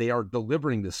 is they are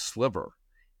delivering this sliver.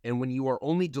 And when you are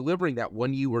only delivering that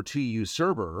 1U or 2U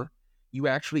server,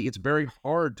 it's very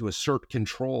hard to assert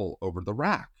control over the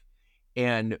rack.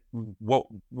 And what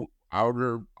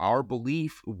our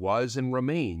belief was and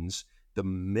remains, the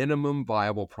minimum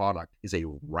viable product is a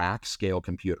rack scale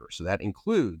computer. So that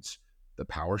includes the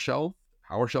PowerShelf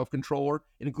controller.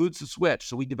 It includes the switch.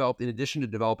 So we developed, in addition to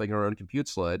developing our own compute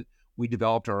sled, we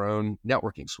developed our own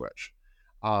networking switch.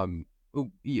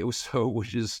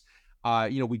 Which is,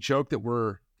 we joke that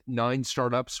we're 9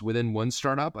 startups within one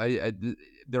startup.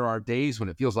 There are days when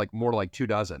it feels like more like 2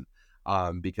 dozen,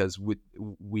 because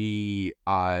we've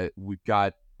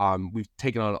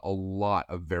taken on a lot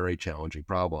of very challenging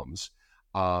problems.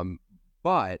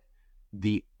 But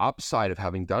the upside of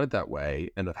having done it that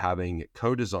way, and of having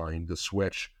co-designed the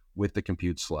switch with the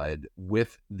compute sled,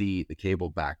 with the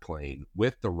cable backplane,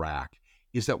 with the rack,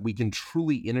 is that we can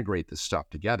truly integrate this stuff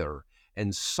together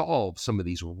and solve some of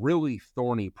these really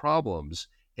thorny problems,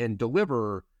 and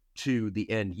deliver to the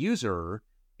end user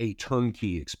a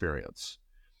turnkey experience.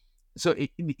 So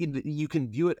you can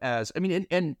view it as, I mean,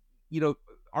 and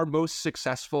our most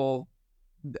successful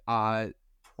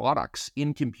products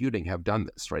in computing have done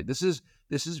this, right? This is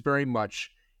very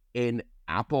much an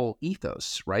Apple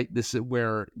ethos, right? This is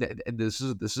where this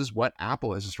is what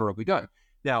Apple has historically done.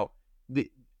 Now,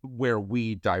 where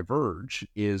we diverge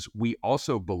is we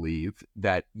also believe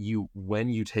that when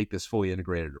you take this fully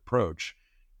integrated approach,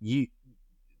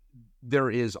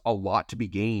 there is a lot to be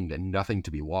gained and nothing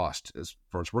to be lost as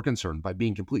far as we're concerned by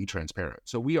being completely transparent.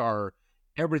 So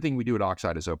everything we do at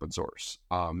Oxide is open source.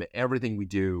 Everything we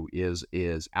do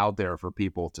is out there for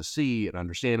people to see and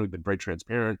understand. We've been very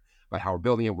transparent about how we're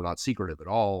building it. We're not secretive at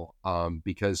all,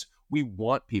 because we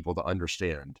want people to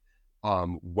understand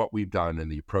what we've done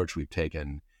and the approach we've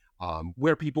taken.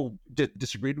 Where people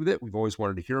disagreed with it, we've always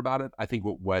wanted to hear about it. I think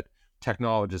what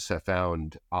technologists have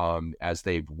found as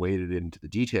they've waded into the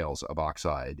details of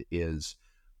Oxide is,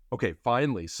 okay,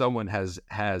 finally someone has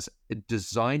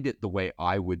designed it the way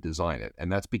I would design it.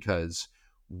 And that's because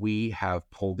we have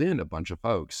pulled in a bunch of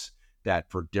folks that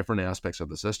for different aspects of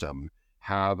the system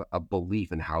have a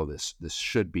belief in how this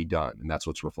should be done. And that's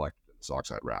what's reflected in this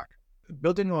Oxide rack.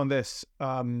 Building on this,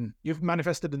 you've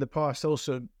manifested in the past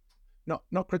also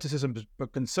not criticisms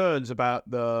but concerns about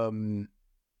the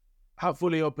how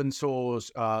fully open source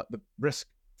the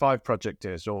RISC-V project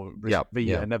is, or RISC-V.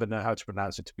 Yeah. I never know how to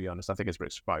pronounce it, to be honest. I think it's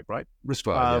RISC-V, right? RISC-V,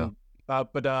 yeah.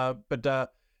 But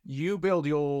you build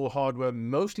your hardware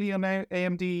mostly on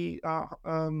AMD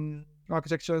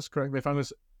architectures, correct me if I'm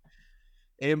mis-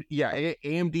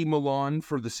 AMD Milan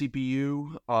for the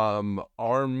CPU, ARM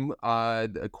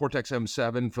Cortex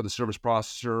M7 for the service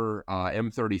processor,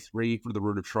 M33 for the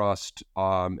root of trust,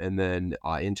 and then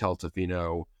Intel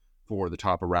Tofino for the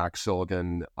top of rack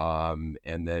silicon,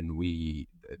 and then we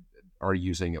are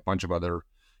using a bunch of other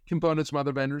components from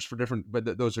other vendors for different, but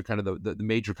those are kind of the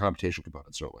major computational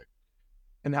components, certainly.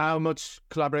 And how much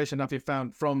collaboration have you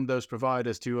found from those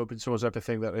providers to open source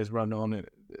everything that is run on it?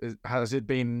 Has it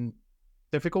been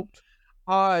difficult?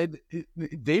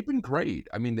 They've been great.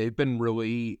 I mean, they've been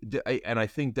really, and I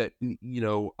think that,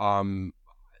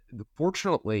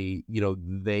 fortunately,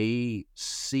 they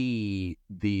see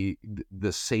the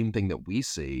same thing that we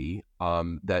see,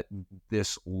 that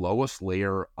this lowest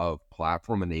layer of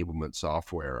platform enablement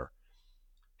software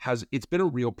it's been a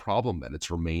real problem that it's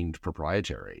remained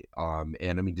proprietary. And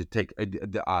I mean, to take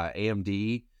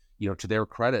AMD, to their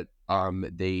credit,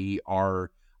 they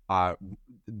are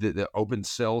the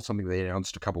OpenSil, something they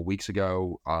announced a couple weeks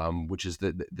ago, which is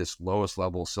this lowest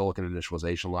level silicon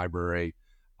initialization library.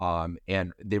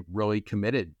 And they've really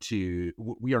committed to,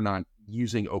 we are not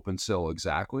using OpenSil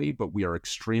exactly, but we are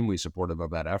extremely supportive of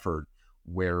that effort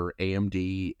where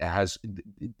AMD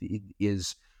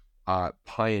is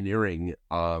pioneering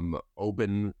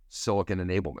open silicon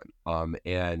enablement.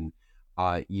 And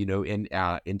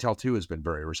Intel too has been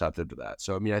very receptive to that.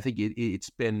 So, I mean, I think it's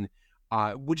been,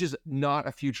 which is not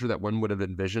a future that one would have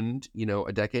envisioned,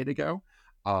 a decade ago.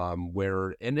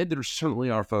 And then there certainly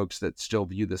are folks that still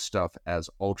view this stuff as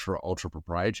ultra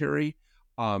proprietary.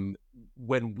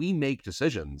 When we make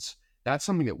decisions, that's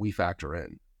something that we factor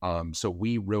in. So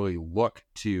we really look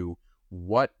to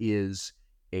what is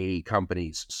a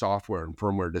company's software and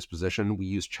firmware disposition. We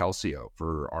use Chelsio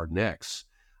for our NICs,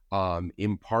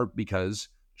 in part because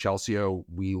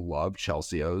we love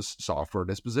Chelsio's software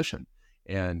disposition.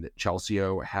 And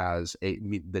Chelsio has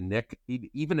the NIC,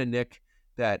 even a NIC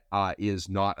that is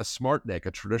not a smart NIC,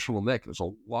 a traditional NIC. There's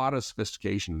a lot of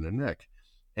sophistication in a NIC.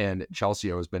 And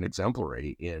Chelsio has been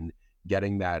exemplary in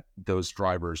getting those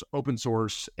drivers open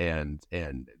source and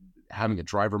having a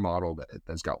driver model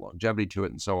that's got longevity to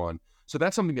it and so on. So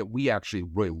that's something that we actually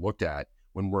really looked at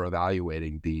when we're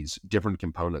evaluating these different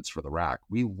components for the rack.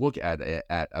 We look at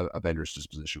a vendor's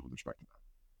disposition with respect to that.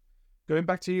 Going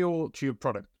back to your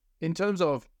product, in terms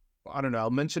of, I don't know, I'll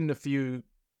mention a few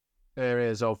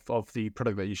areas of the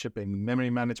product that you're shipping: memory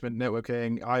management,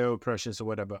 networking, IO operations, or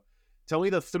whatever. Tell me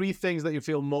the three things that you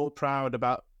feel more proud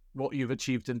about what you've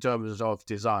achieved in terms of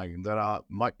design that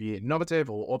might be innovative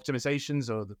or optimizations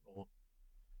or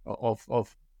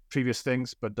of previous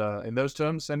things, but in those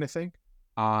terms, anything?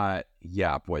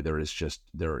 Yeah, boy, there is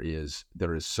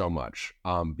so much,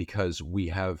 because we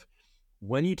have,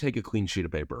 when you take a clean sheet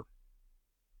of paper,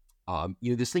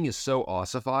 this thing is so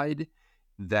ossified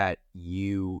that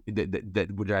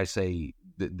would I say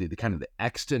the kind of the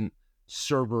extant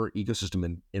server ecosystem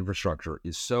and infrastructure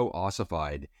is so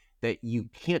ossified that you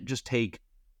can't just take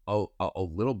a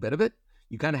little bit of it.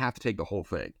 You kind of have to take the whole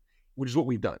thing, which is what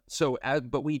we've done. So,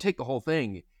 but when you take the whole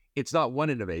thing, it's not one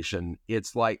innovation.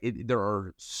 It's like there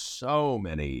are so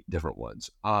many different ones.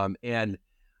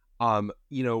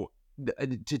 You know,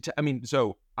 I mean,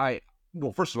 so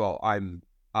well, first of all, I'm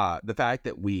the fact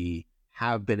that we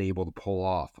have been able to pull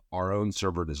off our own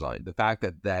server design, the fact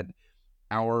that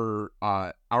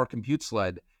our compute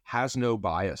sled has no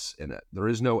bias in it. There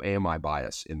is no AMI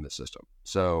bias in the system.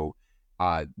 So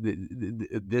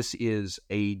this is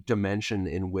a dimension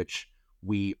in which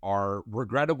we are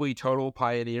regrettably total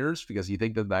pioneers, because you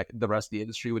think that the rest of the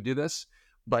industry would do this.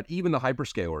 But even the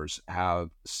hyperscalers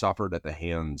have suffered at the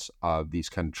hands of these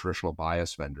kind of traditional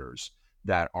bias vendors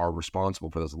that are responsible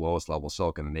for this lowest level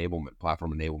silicon enablement,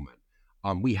 platform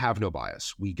enablement. We have no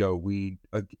bias.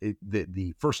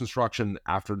 The first instruction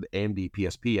after the AMD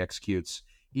PSP executes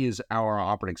is our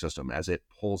operating system as it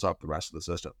pulls up the rest of the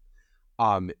system.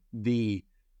 The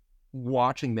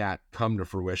watching that come to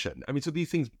fruition. I mean, so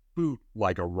these things boot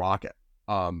like a rocket.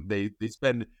 They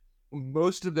spend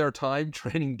most of their time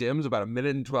training DIMMs, about 1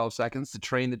 minute and 12 seconds to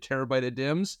train the terabyte of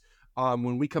DIMMs.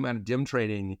 When we come out of DIMM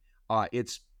training,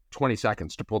 it's 20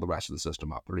 seconds to pull the rest of the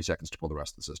system up, 30 seconds to pull the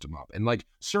rest of the system up. And like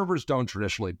servers don't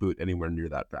traditionally boot anywhere near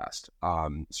that fast.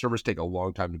 Servers take a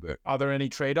long time to boot. Are there any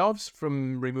trade-offs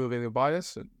from removing the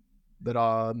bias that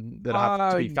have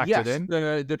to be factored in?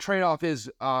 The trade-off is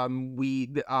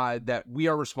that we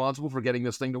are responsible for getting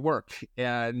this thing to work.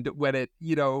 And when it,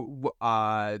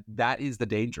 that is the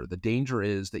danger. The danger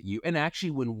is that and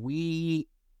actually when we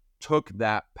took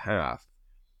that path,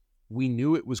 we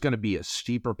knew it was going to be a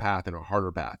steeper path and a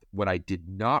harder path. What I did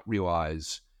not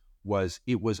realize was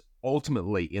it was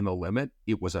ultimately in the limit,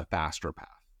 it was a faster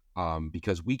path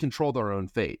because we controlled our own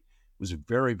fate. It was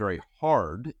very, very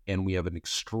hard, and we have an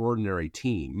extraordinary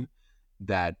team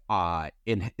that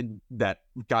that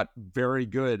got very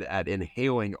good at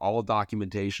inhaling all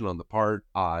documentation on the part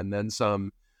and then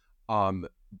some.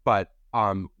 But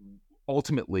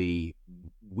ultimately,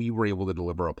 we were able to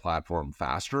deliver a platform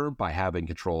faster by having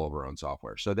control over our own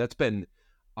software. So that's been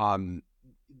that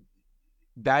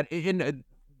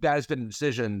has been a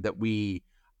decision that we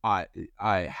I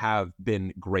have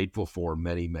been grateful for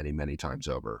many, many, many times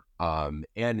over. So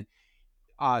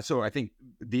I think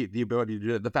the ability to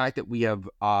do it, the fact that we have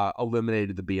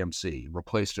eliminated the BMC,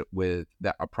 replaced it with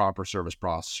a proper service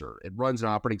processor. It runs an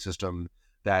operating system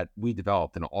that we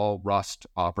developed, an all Rust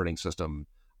operating system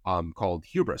called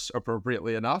Hubris,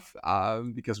 appropriately enough,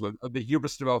 because the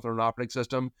Hubris developed an operating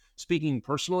system. Speaking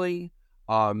personally,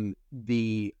 I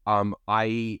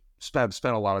have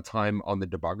spent a lot of time on the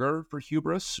debugger for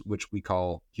Hubris, which we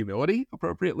call Humility,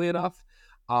 appropriately enough.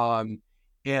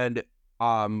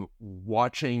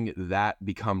 Watching that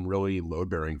become really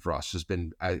load-bearing for us has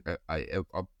been a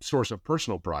source of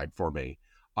personal pride for me.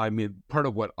 I mean, part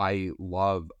of what I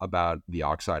love about the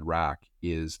Oxide rack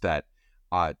is that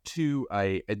to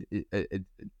an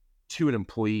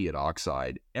employee at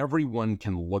Oxide, everyone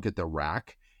can look at the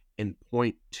rack and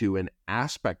point to an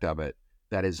aspect of it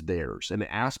that is theirs. An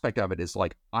aspect of it is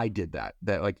like, I did that.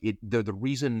 That like the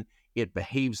reason it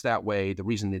behaves that way, the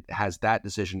reason it has that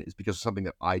decision is because of something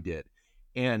that I did.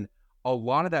 And a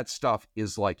lot of that stuff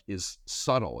is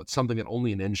subtle. It's something that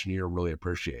only an engineer really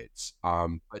appreciates.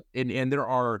 But there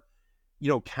are,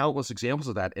 countless examples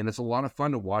of that, and it's a lot of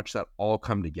fun to watch that all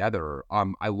come together.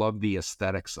 I love the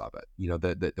aesthetics of it.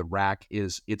 The rack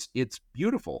it's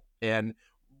beautiful, and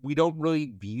we don't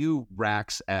really view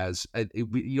racks as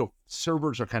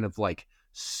servers are kind of like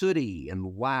sooty and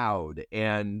loud,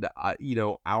 and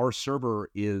our server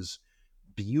is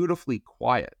beautifully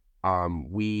quiet.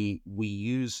 We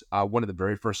use one of the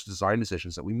very first design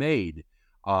decisions that we made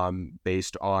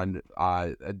based on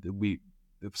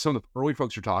some of the early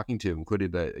folks you're talking to,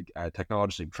 including the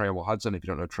technologist named Trammell Hudson. If you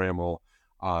don't know Trammell,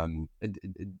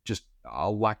 just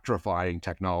electrifying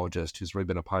technologist who's really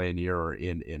been a pioneer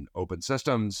in open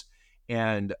systems.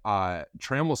 And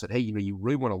Trammell said, hey, you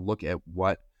really want to look at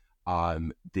what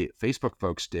the Facebook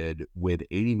folks did with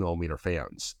 80 millimeter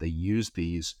fans. They used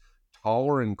these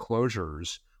taller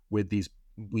enclosures with these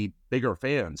bigger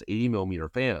fans, 80 millimeter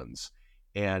fans.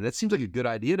 And that seems like a good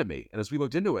idea to me. And as we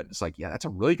looked into it, it's like, yeah, that's a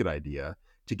really good idea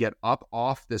to get up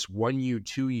off this 1U,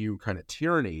 2U kind of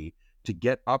tyranny to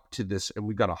get up to this. And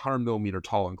we've got a 100 millimeter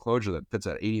tall enclosure that fits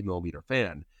that 80 millimeter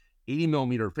fan. 80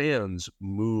 millimeter fans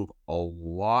move a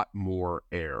lot more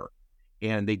air,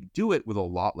 and they do it with a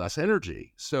lot less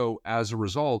energy. So as a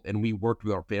result, and we worked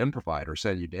with our fan provider,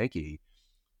 Sanyu Danke,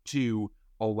 to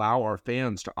allow our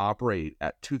fans to operate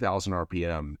at 2,000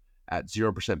 RPM at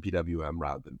 0% PWM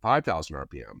rather than 5,000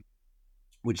 RPM,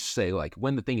 which say like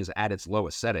when the thing is at its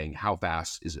lowest setting, how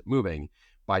fast is it moving?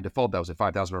 By default, that was at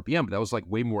 5,000 RPM, but that was like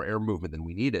way more air movement than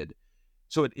we needed.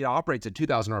 So it operates at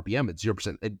 2,000 RPM at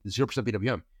 0%,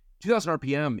 PWM. 2,000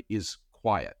 RPM is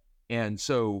quiet. And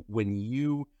so when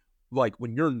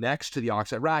you're next to the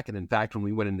Oxide rack, and in fact, when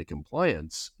we went into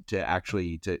compliance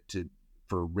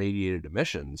for radiated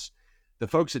emissions, the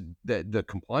folks at the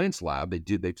compliance lab,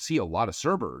 they see a lot of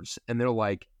servers, and they're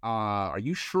like, are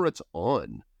you sure it's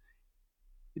on?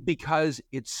 Because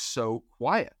it's so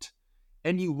quiet.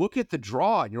 And you look at the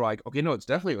draw and you're like, okay, no, it's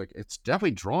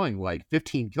definitely drawing like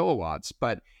 15 kilowatts,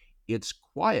 but it's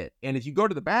quiet. And if you go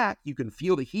to the back, you can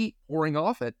feel the heat pouring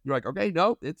off it. You're like, okay,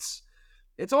 no, it's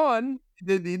on.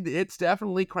 It's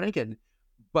definitely cranking.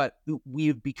 But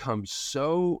we've become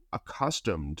so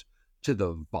accustomed to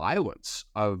the violence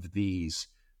of these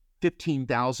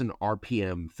 15,000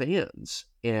 RPM fans,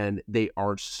 and they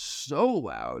are so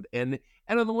loud. And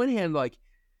on the one hand, like,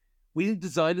 we didn't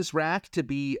design this rack to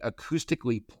be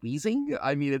acoustically pleasing.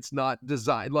 I mean, it's not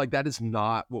designed, like, that is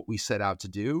not what we set out to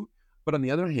do. But on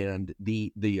the other hand,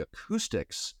 the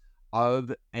acoustics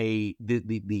of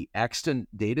the extant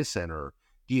data center,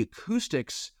 the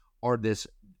acoustics are this,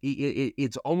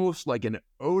 it's almost like an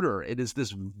odor. It is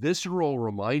this visceral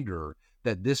reminder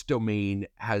that this domain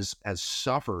has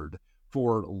suffered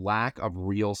for lack of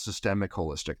real systemic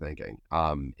holistic thinking.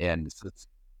 And it's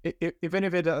even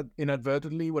if it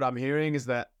inadvertently, what I'm hearing is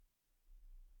that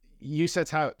you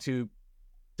set out to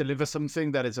deliver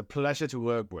something that is a pleasure to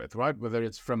work with, right? Whether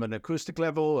it's from an acoustic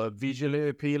level, a visually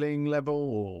appealing level,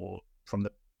 or from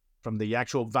the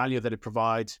actual value that it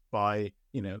provides by,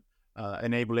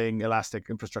 enabling elastic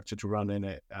infrastructure to run in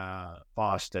it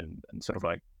fast and sort of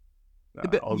like.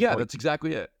 That's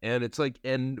exactly it. And it's like,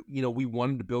 we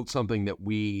wanted to build something that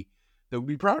we'd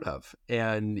be proud of,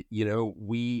 and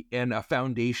and a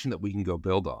foundation that we can go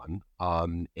build on.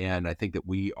 And I think that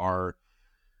we are.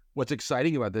 What's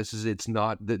exciting about this is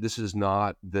this is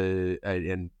not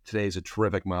and today is a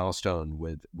terrific milestone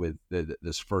with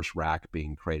this first rack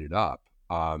being crated up.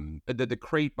 The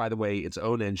crate, by the way, its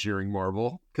own engineering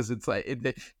marvel, because it's like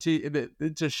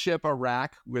to ship a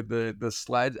rack with the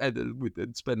sled.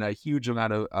 It's been a huge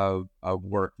amount of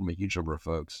work from a huge number of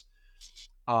folks.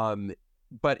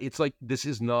 But it's like, this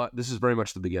is very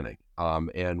much the beginning.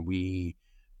 And we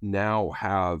now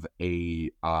have a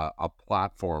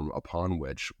platform upon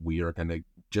which we are going to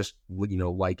just,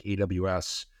 like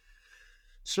AWS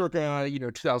circa,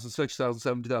 2006,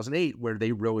 2007, 2008, where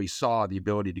they really saw the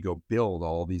ability to go build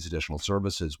all these additional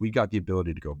services. We got the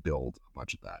ability to go build a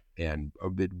bunch of that and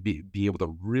be able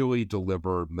to really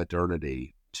deliver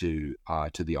modernity to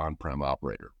the on-prem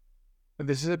operator. And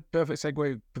this is a perfect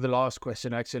segue for the last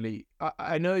question, actually.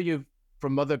 I know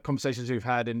from other conversations we've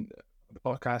had in the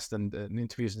podcast and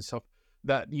interviews and stuff,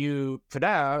 that you, for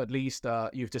now at least,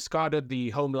 you've discarded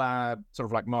the home lab sort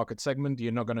of like market segment.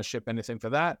 You're not going to ship anything for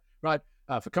that, right?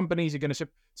 For companies, you're going to ship.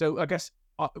 So I guess,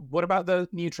 what about the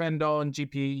new trend on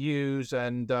GPUs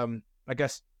and I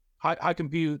guess high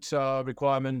compute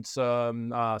requirements,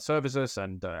 services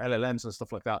and LLMs and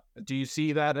stuff like that? Do you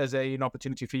see that as an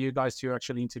opportunity for you guys to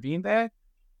actually intervene there?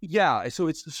 Yeah, so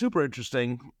it's super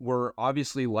interesting. We're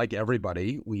obviously, like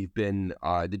everybody, we've been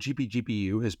the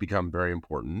GPU has become very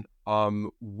important.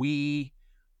 We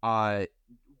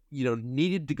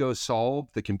needed to go solve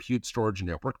the compute storage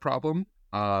network problem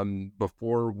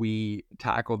before we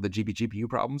tackled the GPU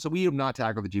problem. So we have not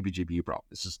tackled the GPU problem.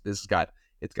 It's got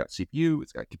CPU,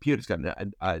 it's got compute, it's got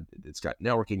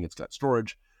networking, it's got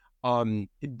storage. We're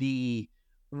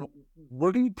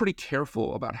going to be pretty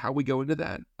careful about how we go into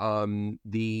that.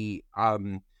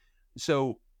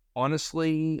 So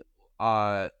honestly,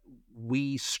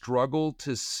 we struggle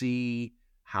to see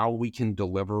how we can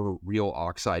deliver real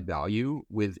Oxide value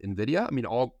with NVIDIA. I mean,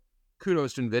 all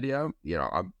kudos to NVIDIA,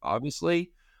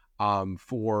 obviously,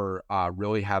 for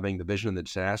really having the vision and the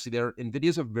tenacity there. NVIDIA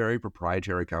is a very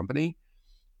proprietary company.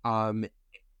 And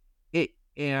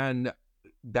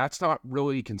that's not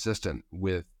really consistent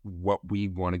with what we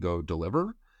want to go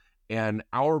deliver. And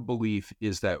our belief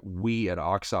is that we at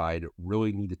Oxide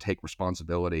really need to take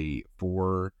responsibility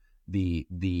for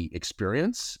the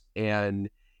experience. And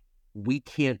we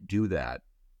can't do that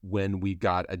when we've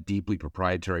got a deeply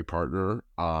proprietary partner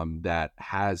that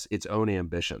has its own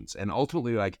ambitions. And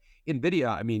ultimately, like NVIDIA,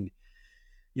 I mean,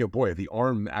 if the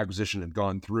ARM acquisition had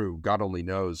gone through, God only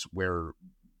knows where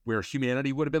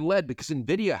humanity would have been led, because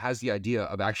NVIDIA has the idea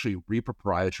of actually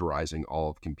reproprietarizing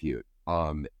all of compute.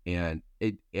 And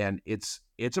it's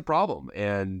a problem.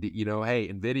 And, hey,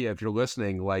 NVIDIA, if you're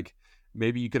listening, like,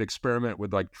 maybe you could experiment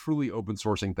with like truly open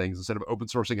sourcing things instead of open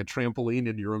sourcing a trampoline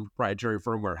into your own proprietary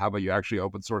firmware. How about you actually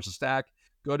open source a stack?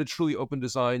 Go to truly open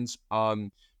designs.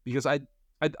 Because I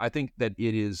think that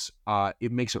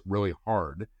it makes it really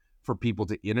hard for people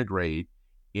to integrate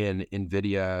in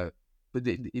NVIDIA, but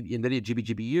the NVIDIA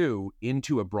GPU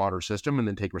into a broader system and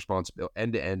then take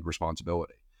end-to-end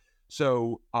responsibility.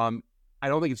 So I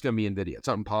don't think it's going to be NVIDIA. It's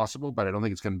not impossible, but I don't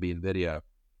think it's going to be NVIDIA.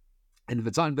 And if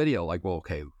it's on video, like, well,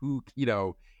 okay, who,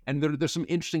 and there's some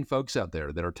interesting folks out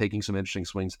there that are taking some interesting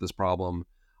swings at this problem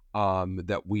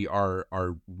that we are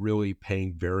really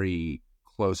paying very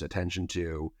close attention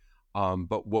to.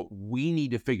 But what we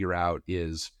need to figure out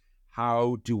is,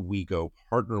 how do we go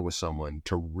partner with someone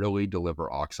to really deliver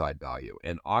Oxide value?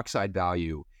 And Oxide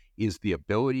value is the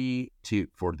ability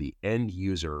for the end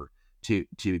user to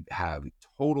have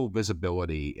total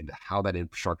visibility into how that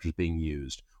infrastructure is being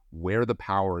used, where the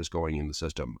power is going in the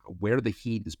system, where the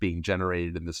heat is being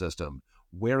generated in the system,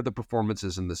 where the performance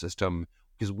is in the system,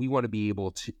 because we want to be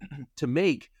able to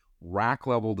make rack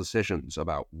level decisions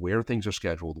about where things are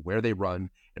scheduled, where they run,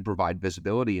 and provide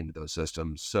visibility into those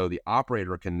systems so the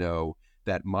operator can know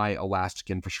that my elastic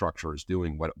infrastructure is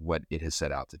doing what it has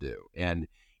set out to do. And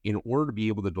in order to be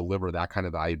able to deliver that kind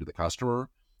of value to the customer,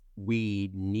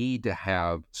 we need to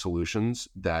have solutions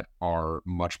that are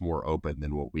much more open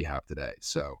than what we have today.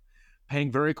 So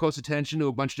paying very close attention to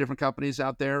a bunch of different companies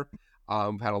out there.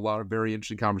 Had a lot of very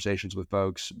interesting conversations with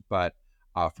folks, but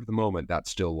for the moment, that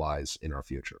still lies in our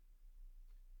future.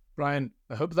 Bryan,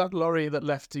 I hope that lorry that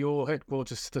left your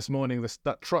headquarters this morning,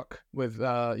 that truck with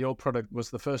your product, was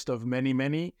the first of many,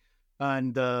 many.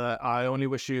 And I only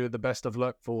wish you the best of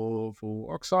luck for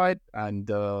Oxide.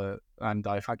 And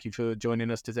I thank you for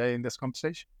joining us today in this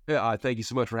conversation. Yeah, thank you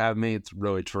so much for having me. It's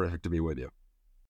really terrific to be with you.